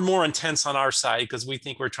we're more intense on our side because we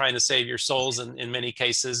think we're trying to save your souls in many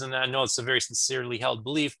cases. And I know it's a very sincerely held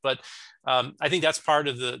belief, but I think that's part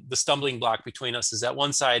of the stumbling block between us is that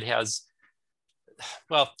one side has,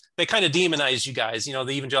 well, they kind of demonize you guys. The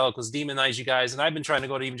evangelicals demonize you guys. And I've been trying to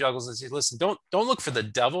go to evangelicals and say, listen, don't look for the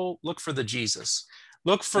devil, look for the Jesus.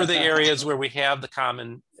 Look for the areas where we have the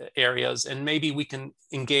common areas, and maybe we can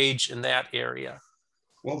engage in that area.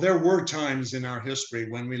 Well, there were times in our history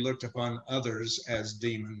when we looked upon others as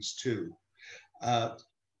demons too.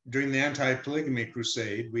 During the anti-polygamy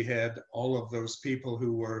crusade, we had all of those people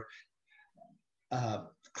who were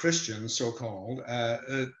Christians, so-called,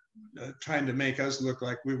 trying to make us look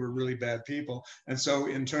like we were really bad people. And so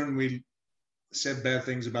in turn, we said bad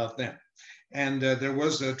things about them. And there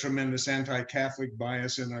was a tremendous anti-Catholic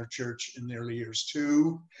bias in our church in the early years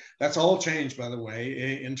too. That's all changed, by the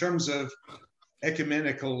way. In terms of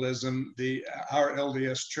ecumenicalism, our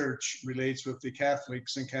LDS church relates with the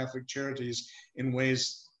Catholics and Catholic charities in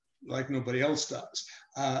ways like nobody else does,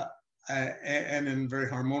 and in very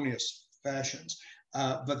harmonious fashions.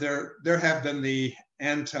 But there have been the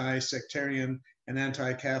anti-sectarian and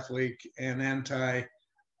anti-Catholic and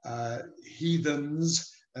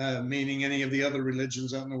anti-heathens, meaning any of the other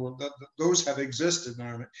religions out in the world. Those have existed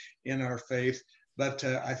in our faith, but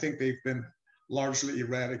I think they've been largely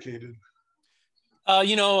eradicated.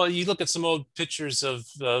 You look at some old pictures of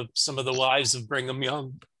some of the wives of Brigham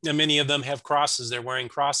Young, and many of them have crosses. They're wearing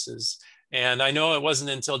crosses. And I know it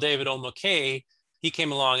wasn't until David O. McKay, he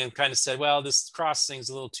came along and kind of said, well, this cross thing's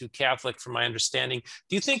a little too Catholic from my understanding.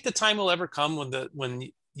 Do you think the time will ever come when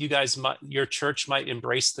you guys, your church might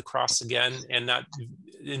embrace the cross again and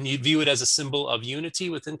you view it as a symbol of unity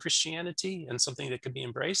within Christianity and something that could be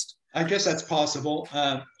embraced? I guess that's possible.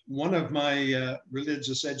 One of my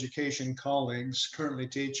religious education colleagues currently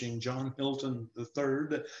teaching, John Hilton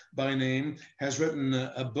III by name, has written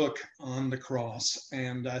a book on the cross.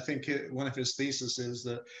 And I think one of his theses is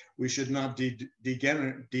that we should not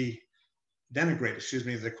denigrate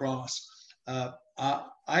the cross.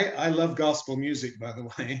 I love gospel music, by the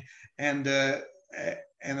way. And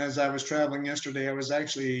as I was traveling yesterday, I was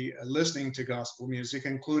actually listening to gospel music,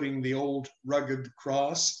 including the old Rugged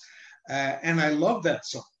Cross. And I love that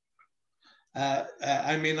song.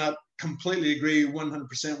 I may not completely agree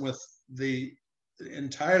 100% with the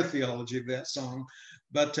entire theology of that song,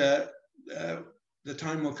 but the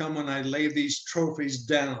time will come when I lay these trophies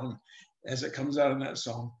down as it comes out in that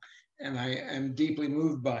song. And I am deeply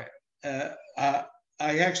moved by it.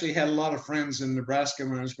 I actually had a lot of friends in Nebraska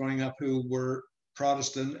when I was growing up who were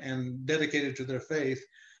Protestant and dedicated to their faith.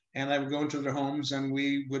 And I would go into their homes and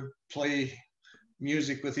we would play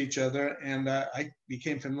music with each other. And I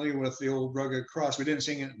became familiar with the old Rugged Cross. We didn't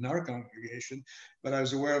sing it in our congregation, but I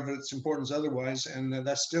was aware of its importance otherwise. And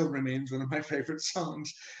that still remains one of my favorite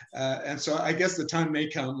songs. And so I guess the time may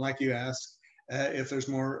come, like you asked, if there's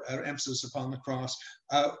more emphasis upon the cross.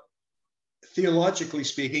 theologically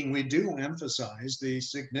speaking, we do emphasize the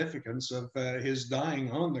significance of his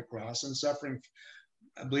dying on the cross and suffering,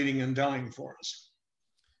 bleeding and dying for us.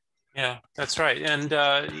 Yeah, that's right. And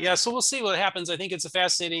yeah, so we'll see what happens. I think it's a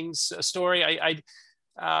fascinating story. I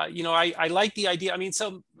like the idea. I mean,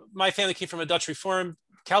 so my family came from a Dutch Reformed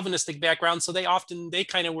Calvinistic background, so they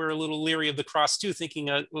kind of were a little leery of the cross too, thinking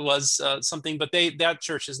it was something. But that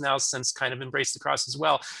church has now since kind of embraced the cross as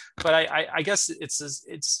well. But I guess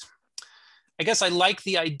I guess I like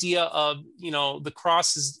the idea of, the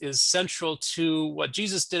cross is central to what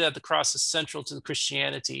Jesus did at the cross, is central to the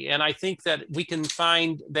Christianity. And I think that we can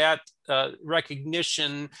find that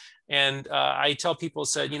recognition. And I tell people,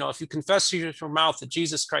 said, if you confess with your mouth that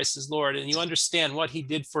Jesus Christ is Lord and you understand what he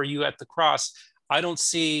did for you at the cross, I don't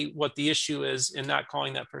see what the issue is in not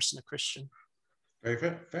calling that person a Christian. Very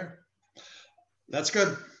fair. That's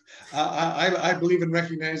good. I believe in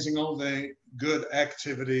recognizing all the good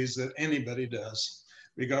activities that anybody does,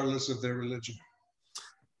 regardless of their religion.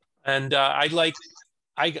 And I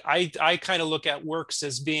kind of look at works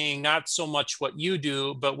as being not so much what you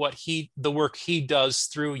do, but the work he does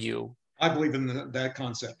through you. I believe in that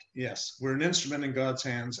concept. Yes, we're an instrument in God's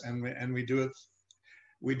hands, and we do it.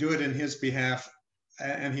 We do it in His behalf,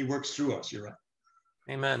 and He works through us. You're right.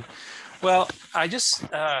 Amen. Well, I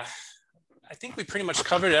think we pretty much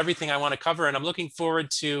covered everything I want to cover, and I'm looking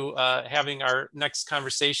forward to having our next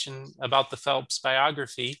conversation about the Phelps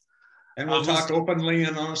biography. And we'll talk openly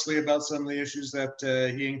and honestly about some of the issues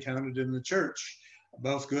that he encountered in the church,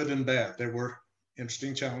 both good and bad. There were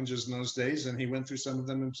interesting challenges in those days, and he went through some of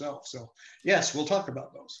them himself. So, yes, we'll talk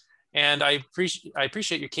about those. And I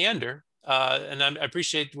appreciate your candor, and I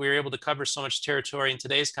appreciate we were able to cover so much territory in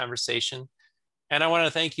today's conversation. And I want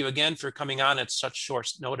to thank you again for coming on at such short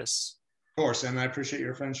notice. Of course, and I appreciate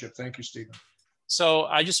your friendship. Thank you, Stephen. So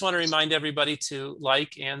I just want to remind everybody to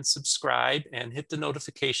like and subscribe and hit the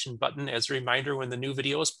notification button as a reminder when the new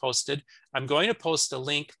video is posted. I'm going to post a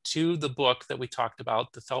link to the book that we talked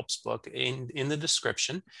about, the Phelps book, in the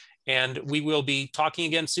description. And we will be talking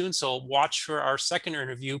again soon. So watch for our second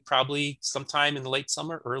interview, probably sometime in the late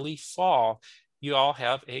summer, early fall. You all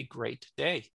have a great day.